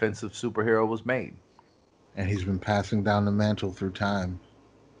new offensive superhero was made. And he's been passing down the mantle through time.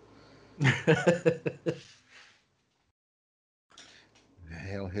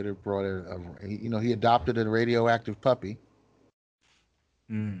 Hell, Hitler brought he adopted a radioactive puppy,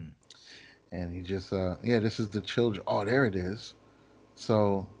 Mm. and he just, yeah, this is the children. Oh, there it is.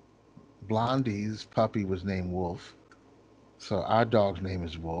 So Blondie's puppy was named Wolf. So our dog's name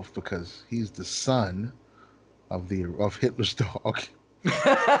is Wolf because he's the son of Hitler's dog.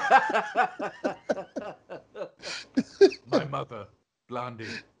 My mother, Blondie.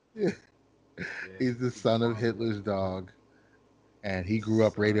 Yeah, He's the he's the son of father. Hitler's dog, and he grew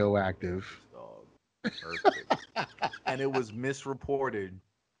up Son of radioactive. Hitler's dog. Perfect. And it was misreported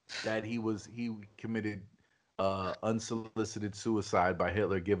that he committed unsolicited suicide by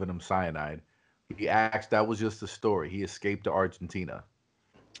Hitler giving him cyanide. He asked that was just a story. He escaped to Argentina.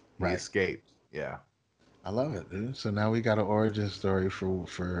 He Right. escaped. Yeah. I love it, dude. So now we got an origin story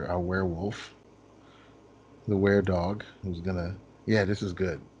for our werewolf, the were dog, who's gonna. Yeah, this is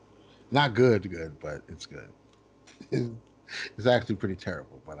good. Not good, but it's good. It's actually pretty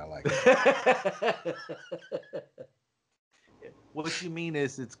terrible, but I like it. What you mean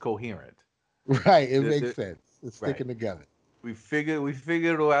is it's coherent. Right, it The, makes the, sense. It's right. sticking together. We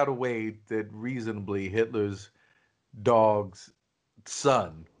figured out a way that reasonably Hitler's dog's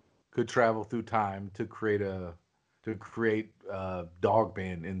son could travel through time to create dog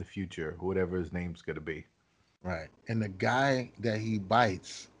man in the future, whatever his name's gonna be. Right, and the guy that he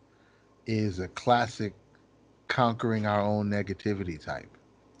bites is a classic conquering our own negativity type.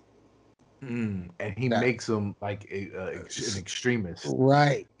 And he That makes him like an extremist.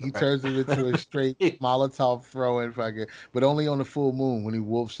 right. He Right. turns him into a straight Molotov throwing fucking, but only on the full moon when he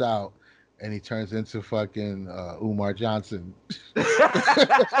wolfs out, and he turns into fucking Umar Johnson.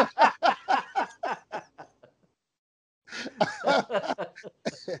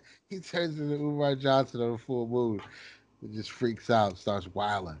 He turns into Umar Johnson on the full moon. It just freaks out, starts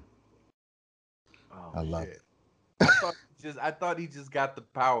wilding. Oh I love shit! it. I thought he just got the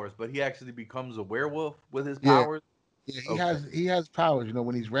powers, but he actually becomes a werewolf with his Yeah, powers. yeah. He Okay. has powers. You know,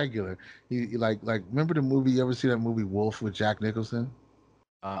 when he's regular, he like remember the movie? You ever see that movie Wolf with Jack Nicholson?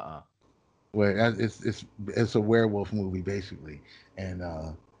 Uh-uh. Where it's a werewolf movie basically, and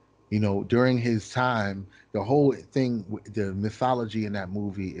during his time, the whole thing, the mythology in that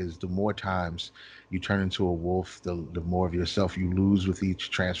movie is the more times you turn into a wolf, the more of yourself you lose with each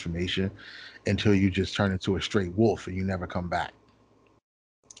transformation, until you just turn into a straight wolf and you never come back.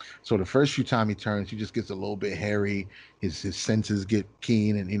 So the first few time he turns, he just gets a little bit hairy. His senses get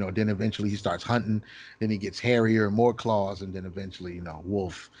keen, and then eventually he starts hunting. Then he gets hairier, more claws, and then eventually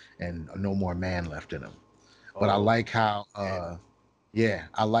wolf, and no more man left in him. But I Oh like how, shit! yeah,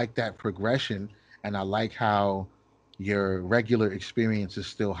 I like that progression, and I like how your regular experience is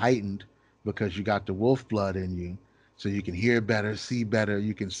still heightened because you got the wolf blood in you. So you can hear better, see better,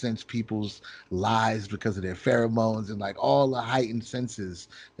 you can sense people's lies because of their pheromones and like all the heightened senses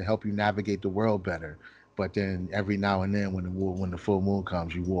to help you navigate the world better. But then every now and then when the full moon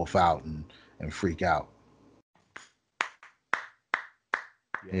comes, you wolf out and freak out.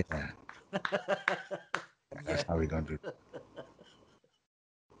 Yes. Yeah, that's Yes. how we're gonna do.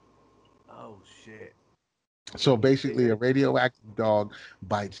 Oh shit! So They basically, a they radioactive dog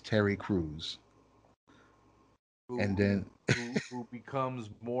bites Terry Crews, and who then who becomes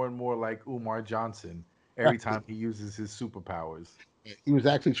more and more like Umar Johnson every time he uses his superpowers. he was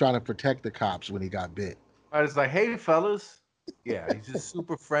actually trying to protect the cops when he got bit. I was like, hey, fellas. Yeah, he's just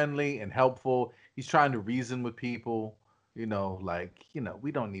super friendly and helpful. He's trying to reason with people. We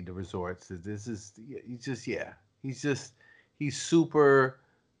don't need to resort to this. He's just, yeah. He's super,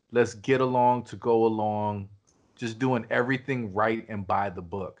 let's get along to go along, just doing everything right and by the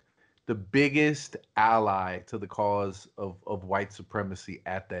book. The biggest ally to the cause of white supremacy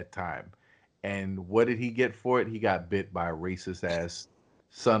at that time. And what did he get for it? He got bit by a racist ass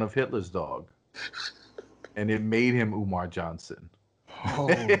son of Hitler's dog, and it made him Umar Johnson. Oh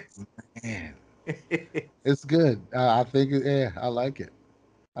man, it's good. I think yeah, I like it.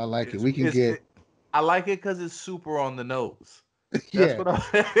 I like it. it's, We can it's get it, I like it because it's super on the nose. That's yeah. what I.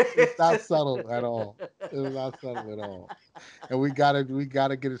 It's not subtle at all. It's not subtle at all. And we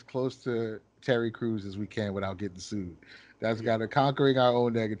gotta get as close to Terry Crews as we can without getting sued. That's Yeah. got to conquering our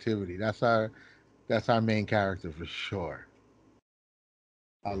own negativity. That's our main character for sure.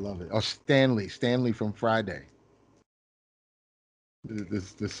 I love it. Oh, Stanley from Friday.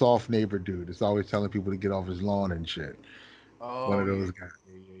 The soft neighbor dude. That's always telling people to get off his lawn and shit. One Oh of yeah. those guys.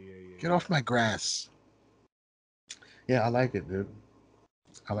 Yeah. Yeah. Yeah. Yeah. Get off my grass. Yeah, I like it, dude.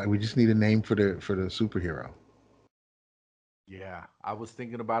 I like. We just need a name for the superhero. Yeah. I was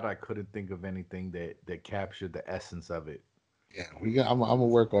thinking about it. I couldn't think of anything that captured the essence of it. Yeah, we got. I'm gonna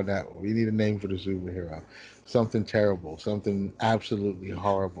work on that one. We need a name for the superhero. Something terrible. Something absolutely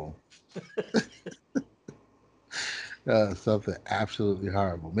horrible. Something absolutely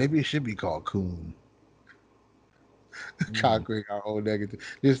horrible. Maybe it should be called Coon. Mm. Conquering our own negative.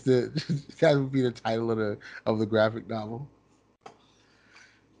 That would be the title of the graphic novel.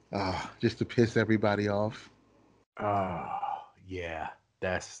 Just to piss everybody off. Oh yeah.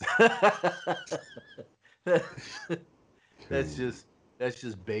 That's that's Dude. just that's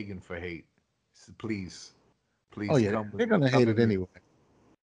just begging for hate. Please, Oh please yeah, come they're gonna come hate at it me. anyway.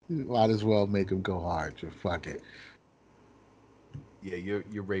 Might as well make them go hard. Just fuck it. Yeah,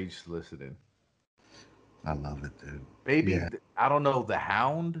 your rage soliciting. I love it, dude. Maybe Yeah, I don't know, the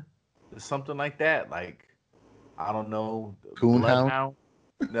Hound, or something like that. Like I don't know, the Coonhound. Bloodhound.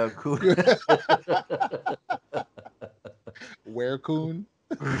 No, cool. Where Coon?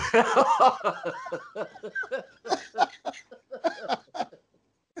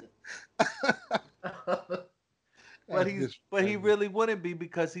 but That's just he that's just really wouldn't be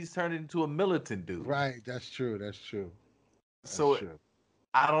because he's turned into a militant dude. right. That's true. That's true. That's So true.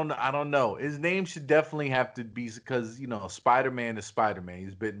 I don't know. His name should definitely have to be because Spider Man is Spider Man.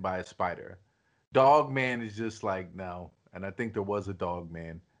 He's bitten by a spider. Dog Man is just like no, and I think there was a Dog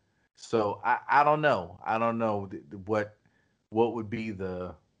Man. So I don't know. I don't know what would be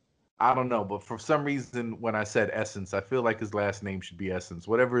the I don't know, but for some reason when I said Essence, I feel like his last name should be Essence,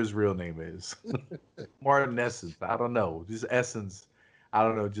 whatever his real name is. Martin Essence. I don't know. Just Essence. I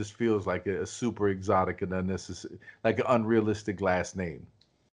don't know. Just feels like a super exotic and unnecessary, like an unrealistic last name.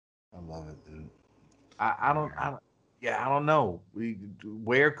 I love it, dude. I don't. Yeah, I don't know.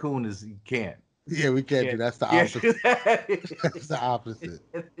 Where Coon is you can't. Yeah, we can't do. Can't That's the can't do opposite. that. That's the opposite.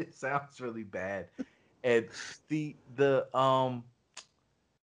 It sounds really bad. And the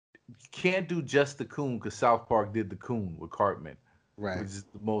you can't do just the Coon because South Park did the Coon with Cartman, Right. which is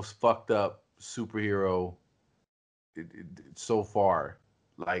the most fucked up superhero so far.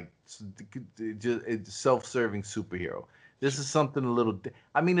 Like just it's self-serving superhero. This is something a little.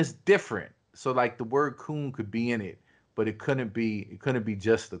 I mean, it's different. So like the word coon could be in it, but it couldn't be. It couldn't be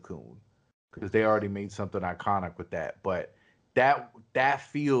just the coon because they already made something iconic with that. But that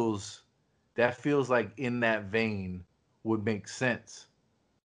feels like in that vein would make sense.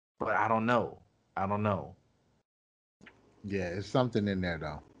 But I don't know. I don't know. Yeah, it's something in there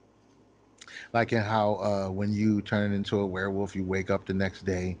though. Like in how when you turn into a werewolf, you wake up the next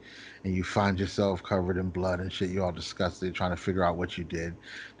day and you find yourself covered in blood and shit. You're all disgusted, trying to figure out what you did.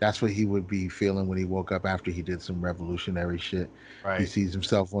 That's what he would be feeling when he woke up after he did some revolutionary shit. He Right. sees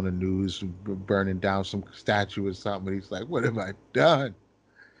himself on the news burning down some statue or something. And he's like, "What have I done?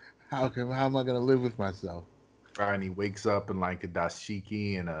 How am I gonna live with myself?" Right. And he wakes up in like a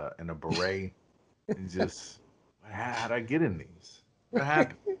dashiki and a beret and just how'd I get in these? What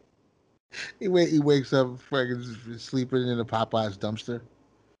happened? He wakes up fucking sleeping in a Popeyes dumpster.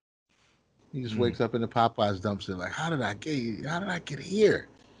 He just Mm. wakes up in the Popeyes dumpster like, how did I get here?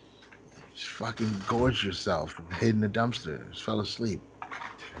 Just fucking gorged yourself, hid in the dumpster, just fell asleep.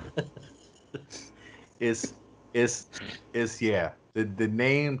 It's it's it's yeah. The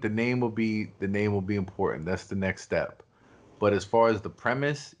name will be important. That's the next step. But as far as the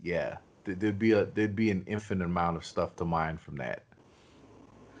premise, yeah, there'd be an infinite amount of stuff to mine from that.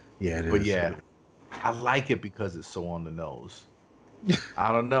 Yeah, it But is. yeah, I like it because it's so on the nose.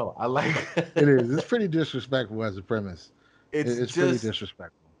 I don't know. I like It is. It's pretty disrespectful as a premise. it's It's pretty just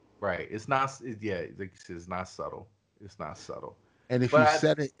disrespectful. right. It's not yeah, like you said, it's not subtle. It's not subtle. And if But you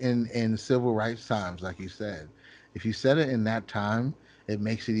set it in civil rights times, like you said, if you set it in that time, it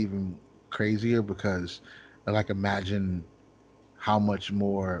makes it even crazier because, like, imagine how much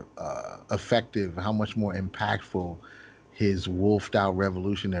more effective, how much more impactful his wolfed out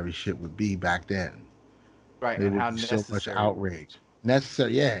revolutionary shit would be back then. Right, There and would how be so much necessary it would be. outrage.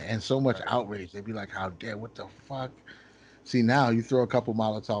 Necessary, yeah, and so much Right. outrage. They'd be like, "How dare? What the fuck?" See, now you throw a couple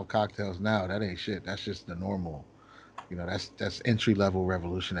Molotov cocktails. Now that ain't shit. That's just the normal. That's entry level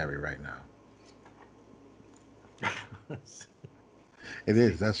revolutionary right now. It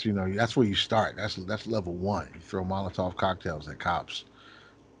is. See. That's where you start. That's level one. You throw Molotov cocktails at cops.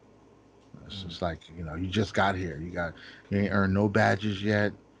 It's Mm. just like you just got here. You ain't earned no badges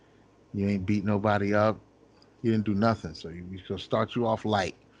yet. You ain't beat nobody up. You didn't do nothing. So we gonna start you off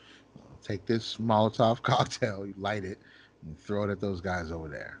light. Take this Molotov cocktail, you light it, and throw it at those guys over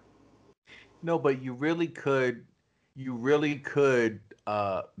there. No, but you really could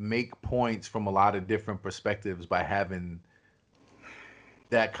make points from a lot of different perspectives by having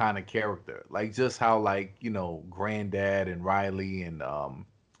that kind of character. Like just how like, Granddad and Riley and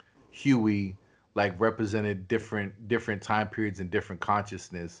Huey like represented different time periods and different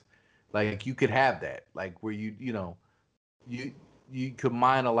consciousness. Like you could have that. Like where you you could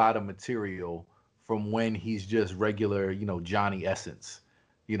mine a lot of material from when he's just regular, Johnny Essence,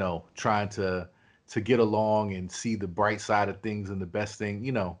 trying to get along and see the bright side of things and the best thing,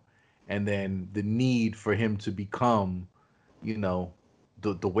 and then the need for him to become, you know,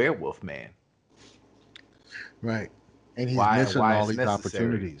 the werewolf man. Right. And he's missing Why all it's these necessary.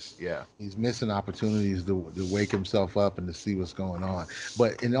 opportunities. Yeah. He's missing opportunities to wake himself up and to see what's going on.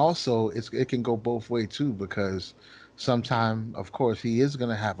 And also it can go both way too, because sometime, of course, he is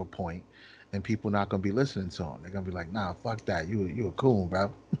gonna have a point and people not gonna be listening to him. They're gonna be like, nah, fuck that. You a coon,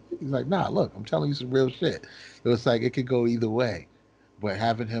 bro. He's like, nah, look, I'm telling you some real shit. So it's like it could go either way. But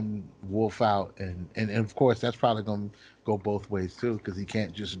having him wolf out and of course that's probably gonna go both ways too, because he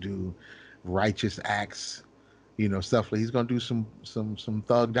can't just do righteous acts, stuff like he's gonna do some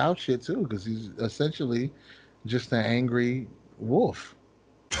thugged out shit too, because he's essentially just an angry wolf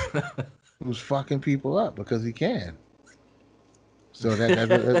who's fucking people up because he can. So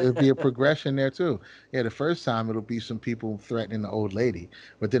it'll be a progression there too. Yeah, the first time it'll be some people threatening the old lady,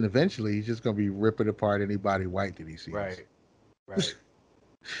 but then eventually he's just gonna be ripping apart anybody white that he sees. Right. Right.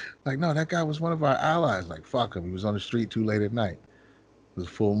 Like, no, that guy was one of our allies. Like, fuck him. He was on the street too late at night. It was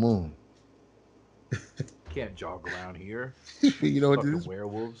full moon. Can't jog around here. You know what this Fucking is?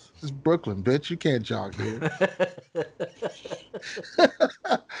 werewolves. This is Brooklyn, bitch. You can't jog here.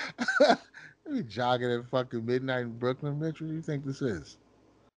 You jogging at fucking midnight in Brooklyn, bitch. What do you think this is?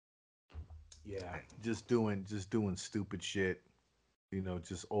 Yeah, just doing stupid shit.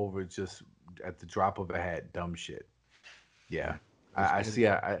 Just at the drop of a hat, dumb shit. Yeah, Yeah. It's, I it, see.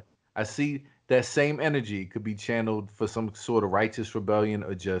 I see that same energy could be channeled for some sort of righteous rebellion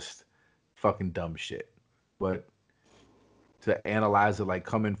or just fucking dumb shit. But to analyze it like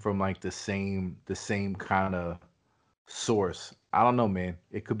coming from like the same kind of source, I don't know, man.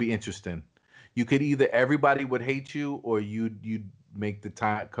 It could be interesting. You could either everybody would hate you or you'd make the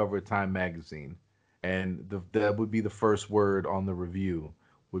time cover of Time magazine, and that would be the first word on the review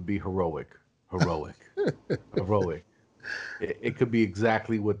would be heroic, heroic, heroic. It could be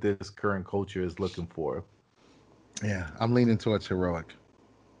exactly what this current culture is looking for. yeah, I'm leaning towards heroic.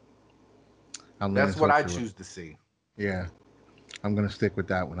 I'm leaning That's what towards I heroic. choose to see. Yeah, I'm gonna stick with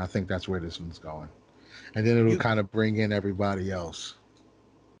that one. I think that's where this one's going, and then it'll You kind of bring in everybody else.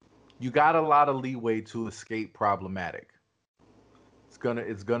 you got a lot of leeway to escape problematic.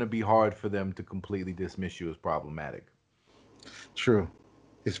 It's gonna be hard for them to completely dismiss you as problematic. True,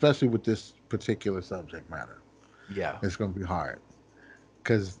 especially with this particular subject matter. Yeah. It's gonna be hard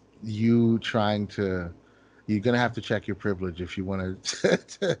because you're gonna have to check your privilege if you want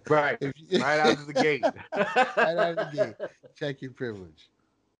to. Right. If you, Right out of the gate. right out of the gate, check your privilege.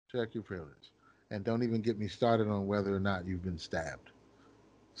 Check your privilege, and don't even get me started on whether or not you've been stabbed.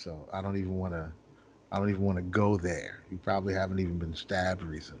 So I don't even want to. I don't even want to go there. You probably haven't even been stabbed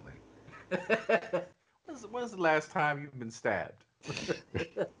recently. When's the last time you've been stabbed?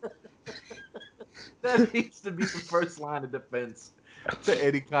 That needs to be the first line of defense to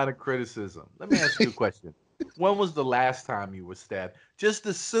any kind of criticism. Let me ask you a question. When was the last time you were stabbed? Just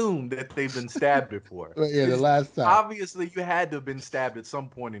assume that they've been stabbed before. But yeah, the Because last time. obviously you had to have been stabbed at some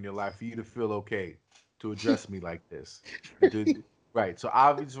point in your life for you to feel okay to address me like this. Right. So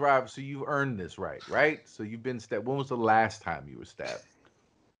obviously, right, so you've earned this right, right? So you've been stabbed. When was the last time you were stabbed?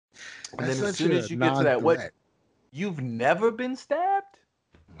 And That's then as such soon a as you get to that, what non-threat. you've never been stabbed?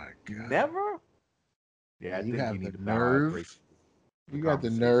 Oh my God. Never? Yeah, I And you think you have need the to bow out nerve. gracefully for the You got the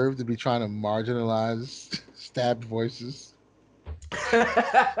conversation. nerve to be trying to marginalize stabbed voices.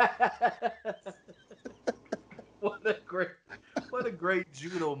 what a great what a great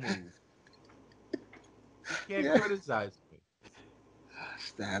judo move. You can't Yeah. criticize.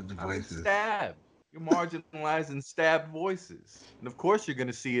 Stabbed I mean, voices. stabbed. You're marginalizing stabbed voices. And of course, you're going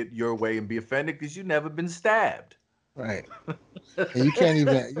to see it your way and be offended because you've never been stabbed. Right. And you can't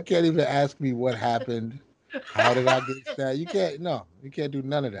even ask me what happened. How did I get stabbed? You can't do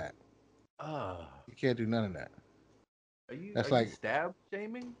none of that. uh, You can't do none of that. are That's you like stabbed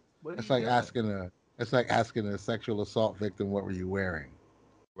shaming? What are that's you like doing? asking a that's like asking a sexual assault victim what were you wearing.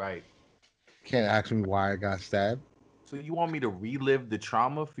 Right. Can't ask me why I got stabbed. So you want me to relive the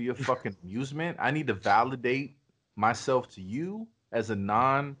trauma for your fucking amusement? I need to validate myself to you as a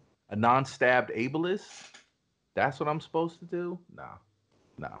non-stabbed ableist? That's what I'm supposed to do? Nah.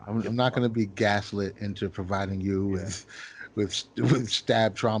 Nah. I'm Get the not fuck. going to be gaslit into providing you Yeah. with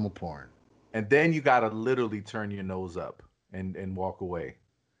stab trauma porn. And then you gotta literally turn your nose up and walk away.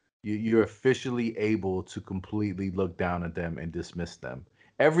 You're officially able to completely look down at them and dismiss them.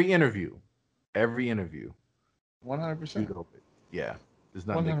 Every interview, every interview, 100%. shoot over it. Yeah, there's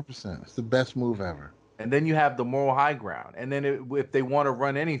nothing they. 100%. It's the best move ever. And then you have the moral high ground. And then if they want to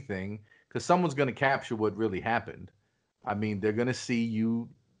run anything, because someone's going to capture what really happened. I mean, they're going to see you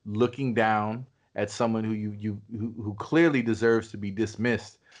looking down at someone who clearly deserves to be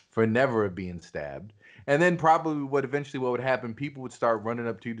dismissed for never being stabbed. And then probably what would happen, people would start running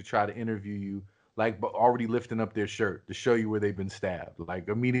up to you to try to interview you, like but already lifting up their shirt to show you where they've been stabbed, like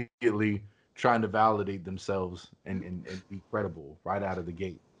immediately trying to validate themselves and be credible right out of the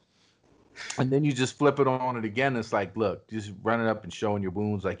gate. And then you just flip it on it again. It's like, look, just running up and showing your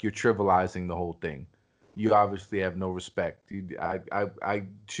wounds, like you're trivializing the whole thing. You obviously have no respect. I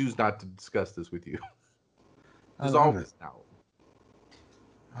choose not to discuss this with you. I There's love it. always now.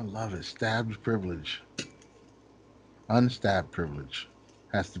 I love it. Stabbed privilege. Unstabbed privilege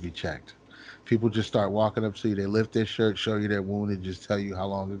has to be checked. People just start walking up to you, they lift their shirt, show you their wound, and just tell you how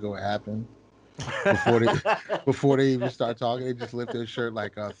long ago it happened. Before they before they even start talking, they just lift their shirt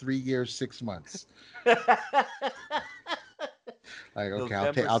like 3 years, 6 months. Like, okay,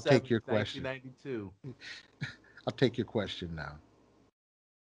 November I'll take 7th, your question. 1992. I'll take your question now.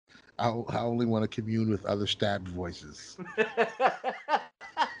 I only want to commune with other stabbed voices.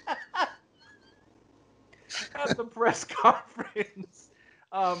 At the press conference.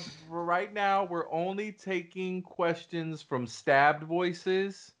 Right now, we're only taking questions from stabbed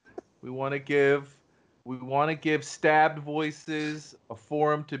voices. We want to give we want to give stabbed voices a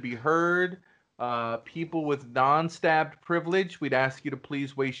forum to be heard. People with non-stabbed privilege, we'd ask you to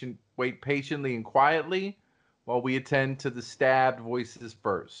please wait patiently and quietly while we attend to the stabbed voices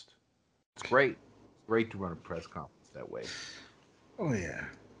first. It's great. It's great to run a press conference that way. Oh yeah.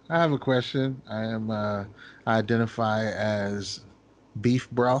 I have a question. I identify as beef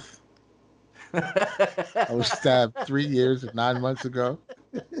broth. I was stabbed 3 years and 9 months ago.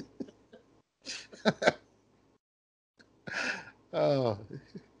 Oh,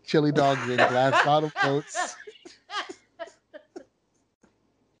 chili dogs in glass bottle floats.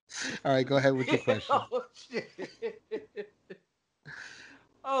 All right, go ahead with your question. Oh shit.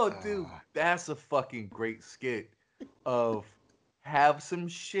 Oh dude, Ah, that's a fucking great skit of have some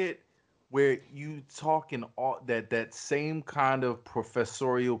shit where you talking all that same kind of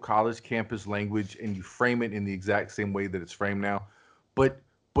professorial college campus language and you frame it in the exact same way that it's framed now. But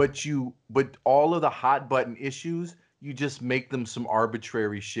but all of the hot button issues, you just make them some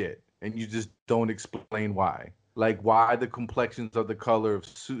arbitrary shit and you just don't explain why. Like why the complexions of the color of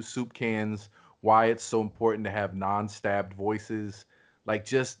soup cans, why it's so important to have non-stabbed voices, like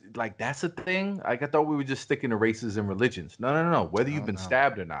just like that's a thing. Like I thought we were just sticking to races and religions. No, no, no, no. Whether you've oh been no.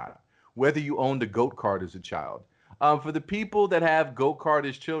 stabbed or not, whether you owned a goat cart as a child. For the people that have goat cart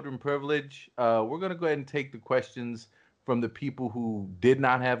as children privilege, we're gonna go ahead and take the questions from the people who did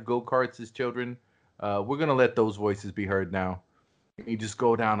not have go karts as children. We're gonna let those voices be heard now. You just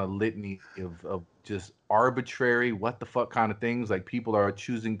go down a litany of just arbitrary what the fuck kind of things. Like people are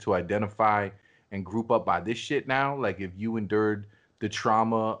choosing to identify and group up by this shit now. Like if you endured the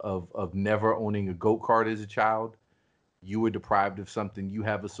trauma of never owning a go kart as a child, you were deprived of something. You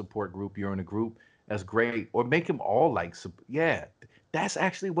have a support group. You're in a group. That's great. Or make them all like, yeah, that's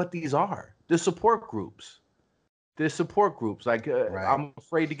actually what these are. They're support groups. There's support groups. Like Right. I'm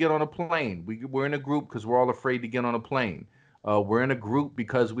afraid to get on a plane. We're in a group because we're all afraid to get on a plane. We're in a group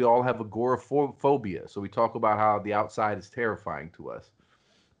because we all have agoraphobia. So we talk about how the outside is terrifying to us.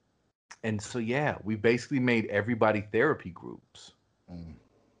 And so yeah, we basically made everybody therapy groups. Mm.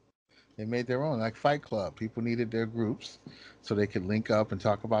 They made their own, like Fight Club. People needed their groups so they could link up and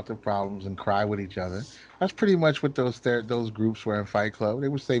talk about their problems and cry with each other. That's pretty much what those groups were in Fight Club. They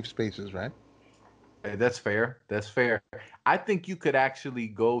were safe spaces, right? That's fair. That's fair. I think you could actually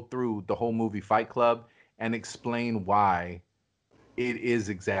go through the whole movie Fight Club and explain why it is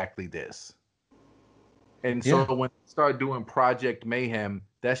exactly this. And so Yeah, when they start doing Project Mayhem,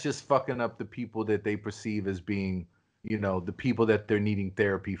 that's just fucking up the people that they perceive as being, the people that they're needing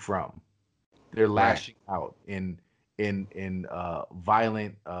therapy from. They're right. lashing out in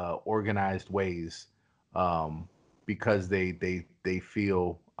violent, organized ways, because they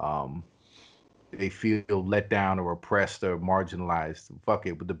feel let down or oppressed or marginalized. Fuck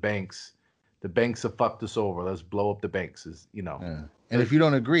it, but the banks have fucked us over. Let's blow up the banks. Yeah. And So if you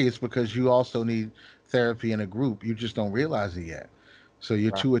don't agree, it's because you also need therapy in a group. You just don't realize it yet. So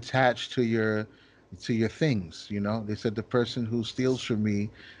you're right, too attached to your things. You know, they said the person who steals from me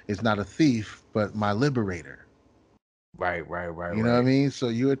is not a thief, but my liberator. right, right, right, You know what I right. mean? So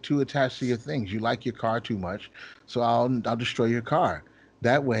you're too attached to your things. You like your car too much, so I'll destroy your car.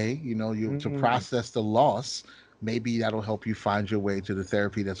 That way, you to Mm, process the loss. Maybe that'll help you find your way to the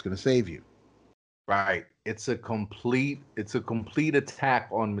therapy that's going to save you. right. It's a complete attack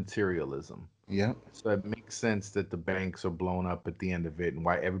on materialism. Yeah. So it makes sense that the banks are blown up at the end of it, and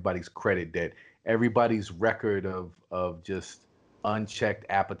why everybody's credit debt, everybody's record of just unchecked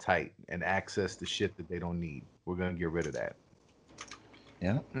appetite and access to shit that they don't need. We're gonna get rid of that.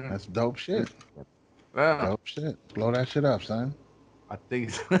 Yeah. Mm, That's dope mm. shit. Well, Dope shit. Blow that shit up, son. I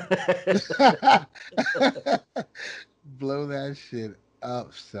think Blow that shit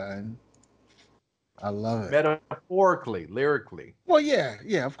up, son. I love it. metaphorically, lyrically. Well, yeah,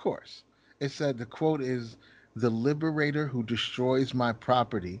 yeah, of course. It said the quote is the liberator who destroys my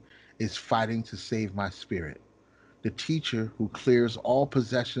property is fighting to save my spirit. The teacher who clears all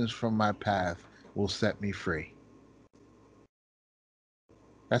possessions from my path will set me free.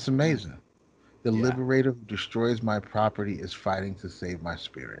 That's Mm, amazing. The yeah, liberator who destroys my property is fighting to save my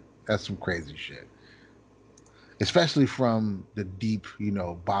spirit. That's some crazy shit. Especially from the deep,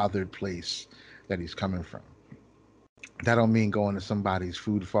 bothered place that he's coming from. That don't mean going to somebody's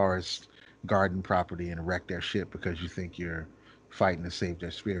food forest garden property and wreck their shit because you think you're fighting to save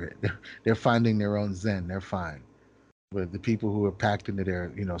their spirit. They're finding their own zen. They're fine. But the people who are packed into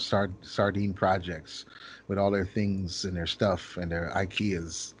their, sardine projects with all their things and their stuff and their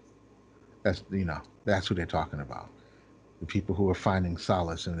IKEAs, that's who they're talking about. The people who are finding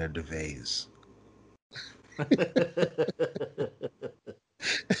solace in their duvets.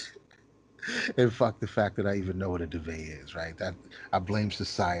 And fuck the fact that I even know what a duvet is, right? That I blame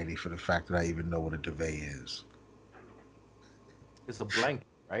society for the fact that I even know what a duvet is. it's a blanket,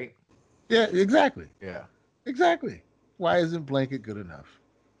 right? Yeah, exactly. Yeah, Exactly. Why isn't blanket good enough?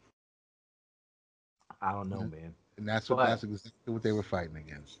 I don't know, Yeah. man. And that's But exactly what they were fighting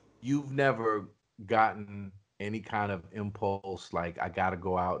against. you've never gotten any kind of impulse like I gotta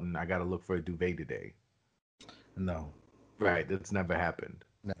go out and I gotta look for a duvet today. No, Right, that's never happened.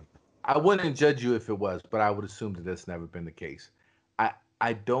 never. I wouldn't judge you if it was, but I would assume that that's never been the case. I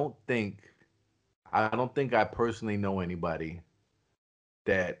I don't think I don't think I personally know anybody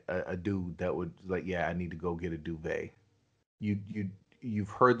that a dude that would like, yeah, I need to go get a duvet. You've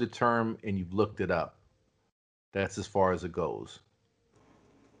heard the term and you've looked it up. That's as far as it goes.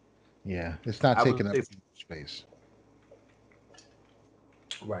 Yeah, it's not I would taking up say too much space.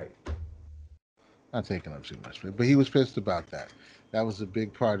 right. Not taking up too much space. But he was pissed about that. That was a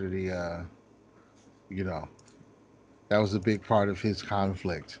big part of the, you know, that was a big part of his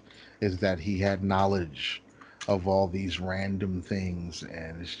conflict, is that he had knowledge of all these random things,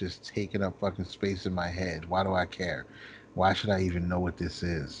 and it's just taking up fucking space in my head. Why do I care? Why should I even know what this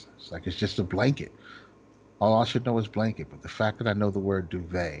is? It's like it's just a blanket. All I should know is blanket, but the fact that I know the word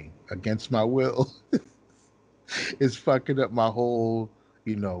duvet against my will is fucking up my whole,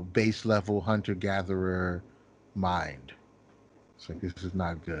 base level hunter gatherer mind. It's like this is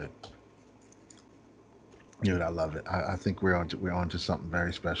not good. Dude, I love it. I think we're on to something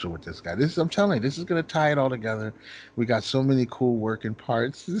very special with this guy. I'm telling you, this is gonna tie it all together. We got so many cool working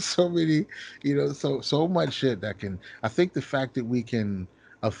parts, so many, so much shit that can. I think the fact that we can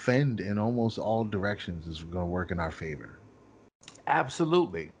offend in almost all directions is gonna work in our favor.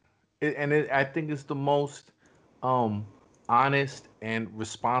 Absolutely. I think it's the most um honest and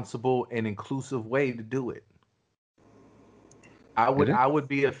responsible and inclusive way to do it. I It would is. I would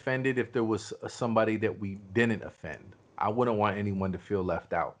be offended if there was somebody that we didn't offend. I wouldn't want anyone to feel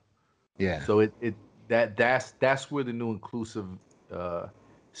left out. Yeah. So that's where the new inclusive uh,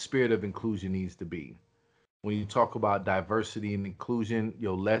 spirit of inclusion needs to be. When you talk about diversity and inclusion,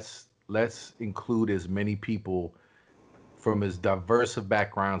 let's include as many people from as diverse of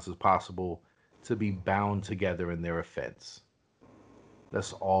backgrounds as possible to be bound together in their offense.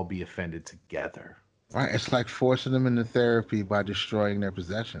 Let's all be offended together. Right. It's like forcing them into therapy by destroying their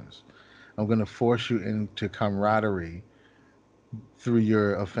possessions. I'm gonna force you into camaraderie through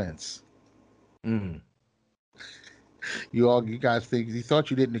your offense. Mm. You guys think you thought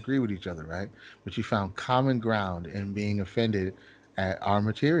you didn't agree with each other, right? But you found common ground in being offended at our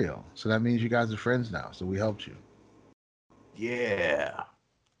material. So that means you guys are friends now. So we helped you. Yeah.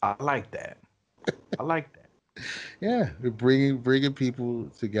 I like that. I like that. Yeah, we're bringing people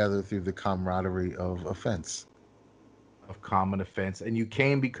together through the camaraderie of offense. Of common offense. And you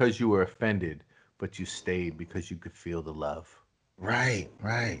came because you were offended, but you stayed because you could feel the love. Right,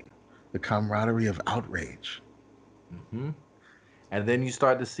 right. The camaraderie of outrage. Hmm. And then you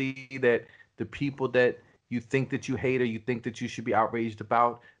start to see that the people that you think that you hate or you think that you should be outraged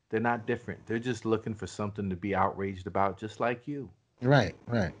about, they're not different. They're just looking for something to be outraged about, just like you. Right,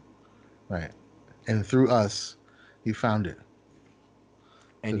 right, right. And through us, you found it. So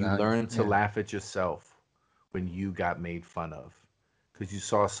And you now, learn to yeah, laugh at yourself when you got made fun of because you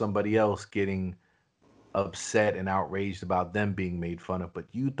saw somebody else getting upset and outraged about them being made fun of, but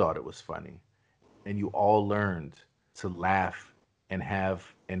you thought it was funny. And you all learned to laugh and have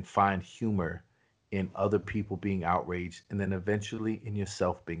and find humor in other people being outraged and then eventually in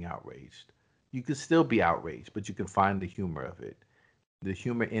yourself being outraged. You can still be outraged, but you can find the humor of it. The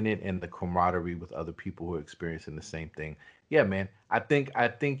humor in it and the camaraderie with other people who are experiencing the same thing. Yeah, man. I think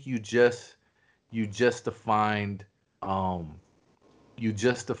you just defined um you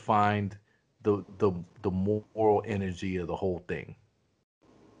just defined the moral energy of the whole thing.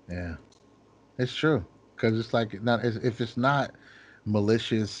 yeah. It's true. Because it's like not if it's not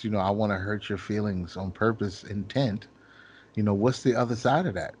malicious, I want to hurt your feelings on purpose, intent. What's the other side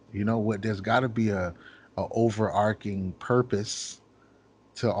of that? What? There's got to be a overarching purpose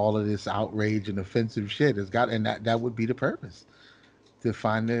to all of this outrage and offensive shit. It's got, and that would be the purpose to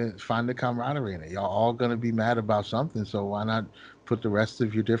find the camaraderie in it. Y'all all gonna be mad about something, so why not put the rest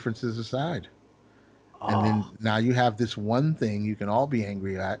of your differences aside? And then Oh, now you have this one thing you can all be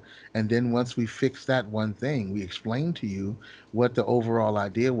angry at. And then once we fix that one thing, we explain to you what the overall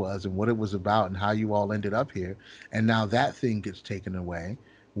idea was and what it was about and how you all ended up here. And now that thing gets taken away.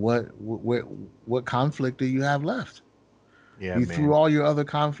 What conflict do you have left? yeah, You threw man. all your other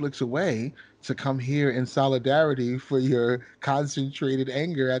conflicts away to come here in solidarity for your concentrated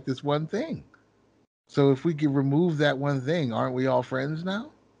anger at this one thing. So if we could remove that one thing, aren't we all friends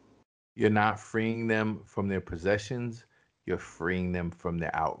now? You're not freeing them from their possessions, you're freeing them from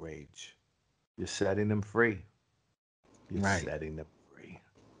their outrage. You're setting them free. You're Right. setting them free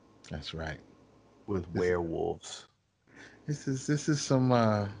That's right. with This werewolves. this is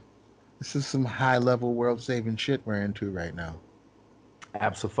some high level world saving shit we're into right now.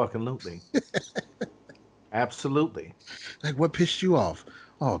 Absolutely. Absolutely. Like what pissed you off?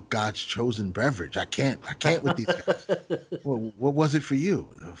 Oh, God's chosen beverage. I can't with these guys. Well, what was it for you?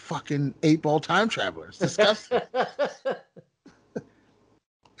 A fucking 8 ball time traveler. It's disgusting.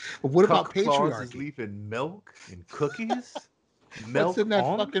 But what about Cuck Claus is patriarchy? leaving milk and cookies? What's in Milk that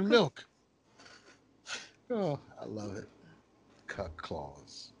on the fucking cookie? milk? Oh, I love it. Cut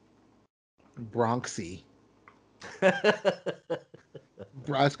claws. Bronxy.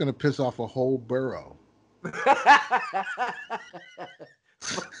 It's gonna piss off a whole borough.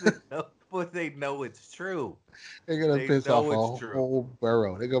 But they know it's true. They're gonna They piss off know a it's true. whole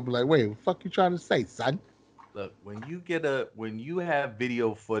borough. They're gonna be like, "Wait, what the fuck you trying to say, son?" Look, when you have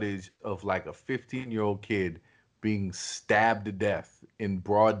video footage of like a 15-year-old kid being stabbed to death in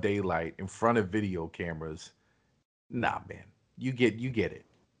broad daylight in front of video cameras, nah, man. You get it. You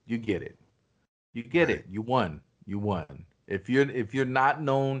get it. You get Right, it. You won. You won. If you're not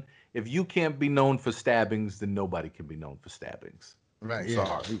known, if you can't be known for stabbings, then nobody can be known for stabbings. right, I'm yeah,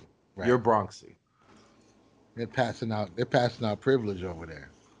 sorry. right. You're Bronxy. They're passing out privilege over there.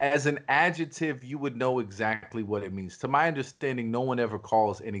 As an adjective, you would know exactly what it means. To my understanding, no one ever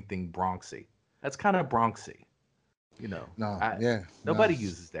calls anything Bronxy. That's kind of Bronxy, you know. No, I yeah, no, Nobody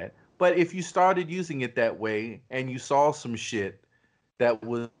uses that. But if you started using it that way and you saw some shit that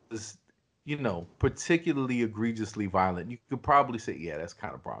was, particularly egregiously violent, you could probably say, yeah, that's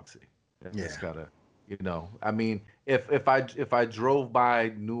kind of Bronxy. That's yeah, kind of, I mean, if I drove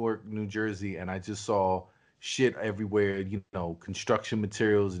by Newark, New Jersey, and I just saw shit everywhere, construction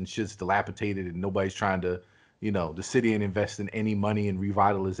materials and shit's dilapidated, and nobody's trying to, the city ain't investing any money in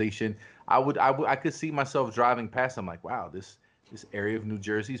revitalization. I could see myself driving past. I'm like, wow, this area of New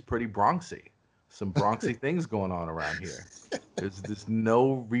Jersey is pretty Bronxy. Some Bronxy things going on around here. There's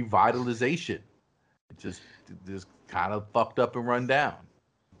no revitalization. It just kind of fucked up and run down.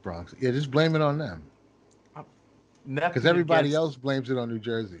 Bronx. Yeah, just blame it on them. Uh, Because Nothing everybody against. else blames it on New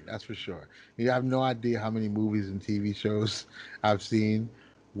Jersey. That's for sure. You have no idea how many movies and TV shows I've seen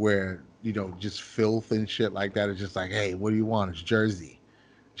where just filth and shit like that is just like, hey, what do you want? It's Jersey,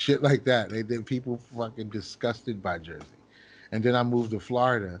 shit like that. They people fucking disgusted by Jersey, and then I moved to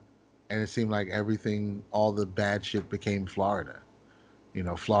Florida, and it seemed like everything, all the bad shit became Florida.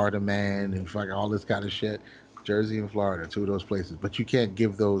 Florida man and fucking all this kind of shit. Jersey and Florida, two of those places, but you can't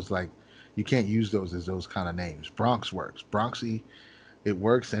give those like, you can't use those as those kind of names. Bronx works. Bronxy, it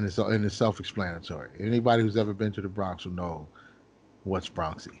works, and it's self-explanatory. Anybody who's ever been to the Bronx will know what's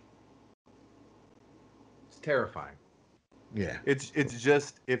Bronxy. It's terrifying. Yeah, It's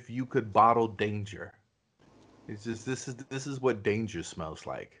just if you could bottle danger. It's just this is what danger smells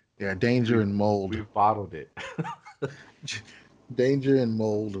like. yeah. Danger We've and mold. we've bottled it. Danger and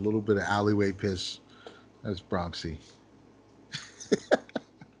mold. A little bit of alleyway piss. That's Bronxy.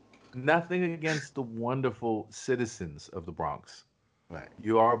 Nothing against the wonderful citizens of the Bronx. Right,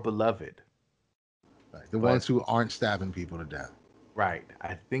 You are beloved. right. The ones But who aren't stabbing people to death. right,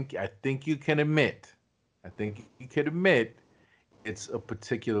 I think you can admit, it's a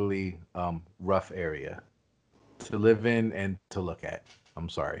particularly rough area to live in and to look at. I'm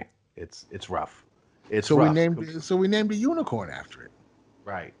sorry, it's rough. It's So we rough. named it. So we named a unicorn after it.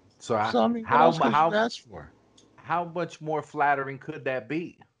 Right. So So I mean, what how else could you how ask for? how much more flattering could that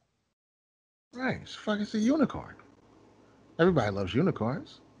be? Right. It's fucking a unicorn. Everybody loves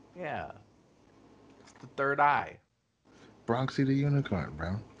unicorns. Yeah, it's the third eye. Bronxy the unicorn,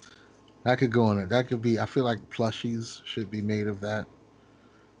 bro. That could go on it. That could be. I feel like plushies should be made of that.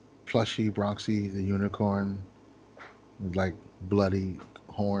 Plushie Bronxy the unicorn, with like bloody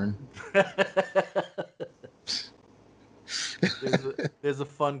horn. there's a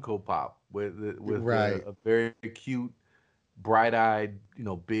Funko Pop with Right. a very cute, bright-eyed,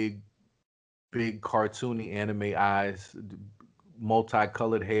 big cartoony anime eyes,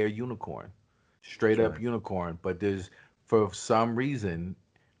 multicolored hair unicorn, straight up Joint. unicorn. But there's for some reason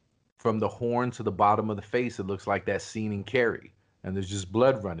from the horn to the bottom of the face, it looks like that scene in Carrie, and there's just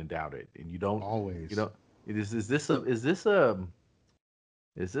blood running down it, and you Always. don't. It is this a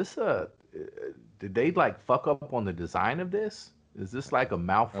did they like fuck up on the design of this? Is this like a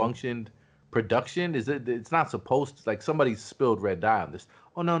Nope. malfunctioned production? It's not supposed to, like somebody spilled red dye on this.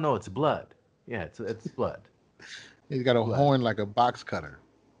 Oh no, it's blood. Yeah, it's blood. He's got a Blood. horn like a box cutter.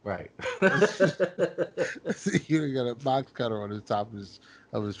 Right. He got a box cutter on the top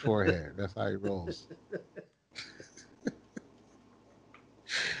of his forehead. That's how he rolls.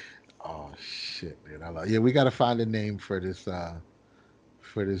 Oh shit, man! I love. Yeah, we got to find a name for this That's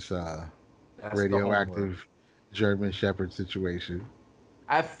the homework. radioactive German Shepherd situation.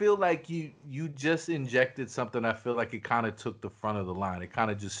 I feel like you just injected something. I feel like it kind of took the front of the line. It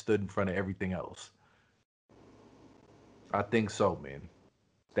kind of just stood in front of everything else. I think so, man.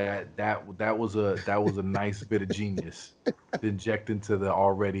 That was a nice bit of genius to inject into the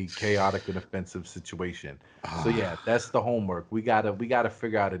already chaotic and offensive situation. So yeah, Ah, that's the homework. We gotta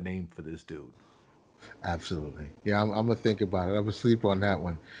figure out a name for this dude. absolutely. Yeah, I'm gonna think about it. I'm gonna sleep on that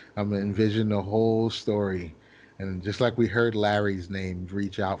one. I'm gonna envision the whole story, and just like we heard Larry's name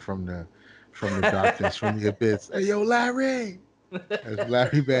reach out from the darkness, from the abyss. Hey, yo, Larry! That's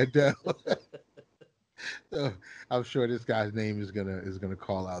Larry Mandel. So I'm sure this guy's name is gonna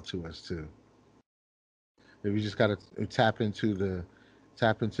call out to us too. And we just gotta tap into the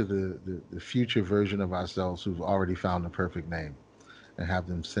future version of ourselves who've already found the perfect name and have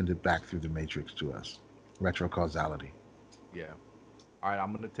them send it back through the matrix to us. Retro causality. Yeah. All right,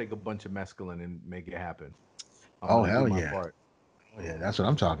 I'm gonna take a bunch of mescaline and make it happen. I'm Oh gonna do hell my yeah. part. Oh yeah, that's what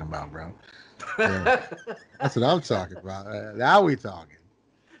I'm talking about, bro. Yeah, that's what I'm talking about. Now we talking.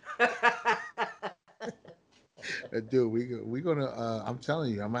 Dude, we gonna. I'm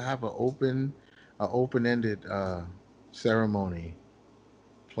telling you, I'm gonna have a open-ended ceremony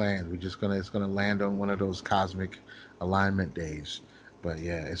planned. We're just gonna. It's gonna land on one of those cosmic alignment days. But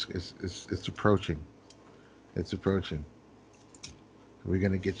yeah, it's approaching. It's approaching. We're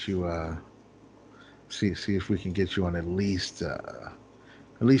gonna get you. See if we can get you on at least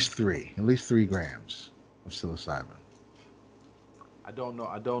 3 grams of psilocybin. I don't know.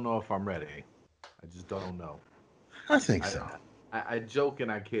 I don't know if I'm ready. I just don't know. I think I so. I joke and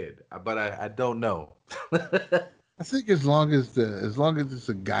I kid, but I don't know. I think as long as it's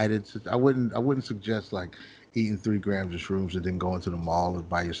a guided, I wouldn't suggest like eating 3 grams of shrooms and then going to the mall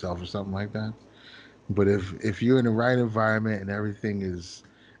by yourself or something like that. But if you're in the right environment and everything is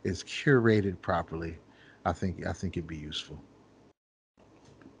curated properly, I think it'd be useful.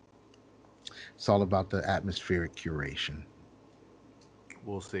 It's all about the atmospheric curation.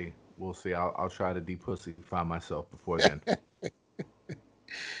 We'll see. We'll see. I'll try to depussify myself before then.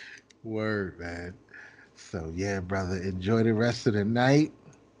 Word, man. So yeah, brother, enjoy the rest of the night.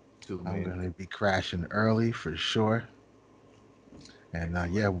 too, I'm man. gonna be crashing early for sure. And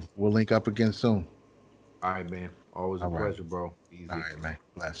yeah, we'll link up again soon. All right, man. Always a All right. pleasure, bro. All Easy. right, man.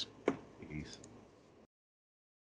 Bless. Peace.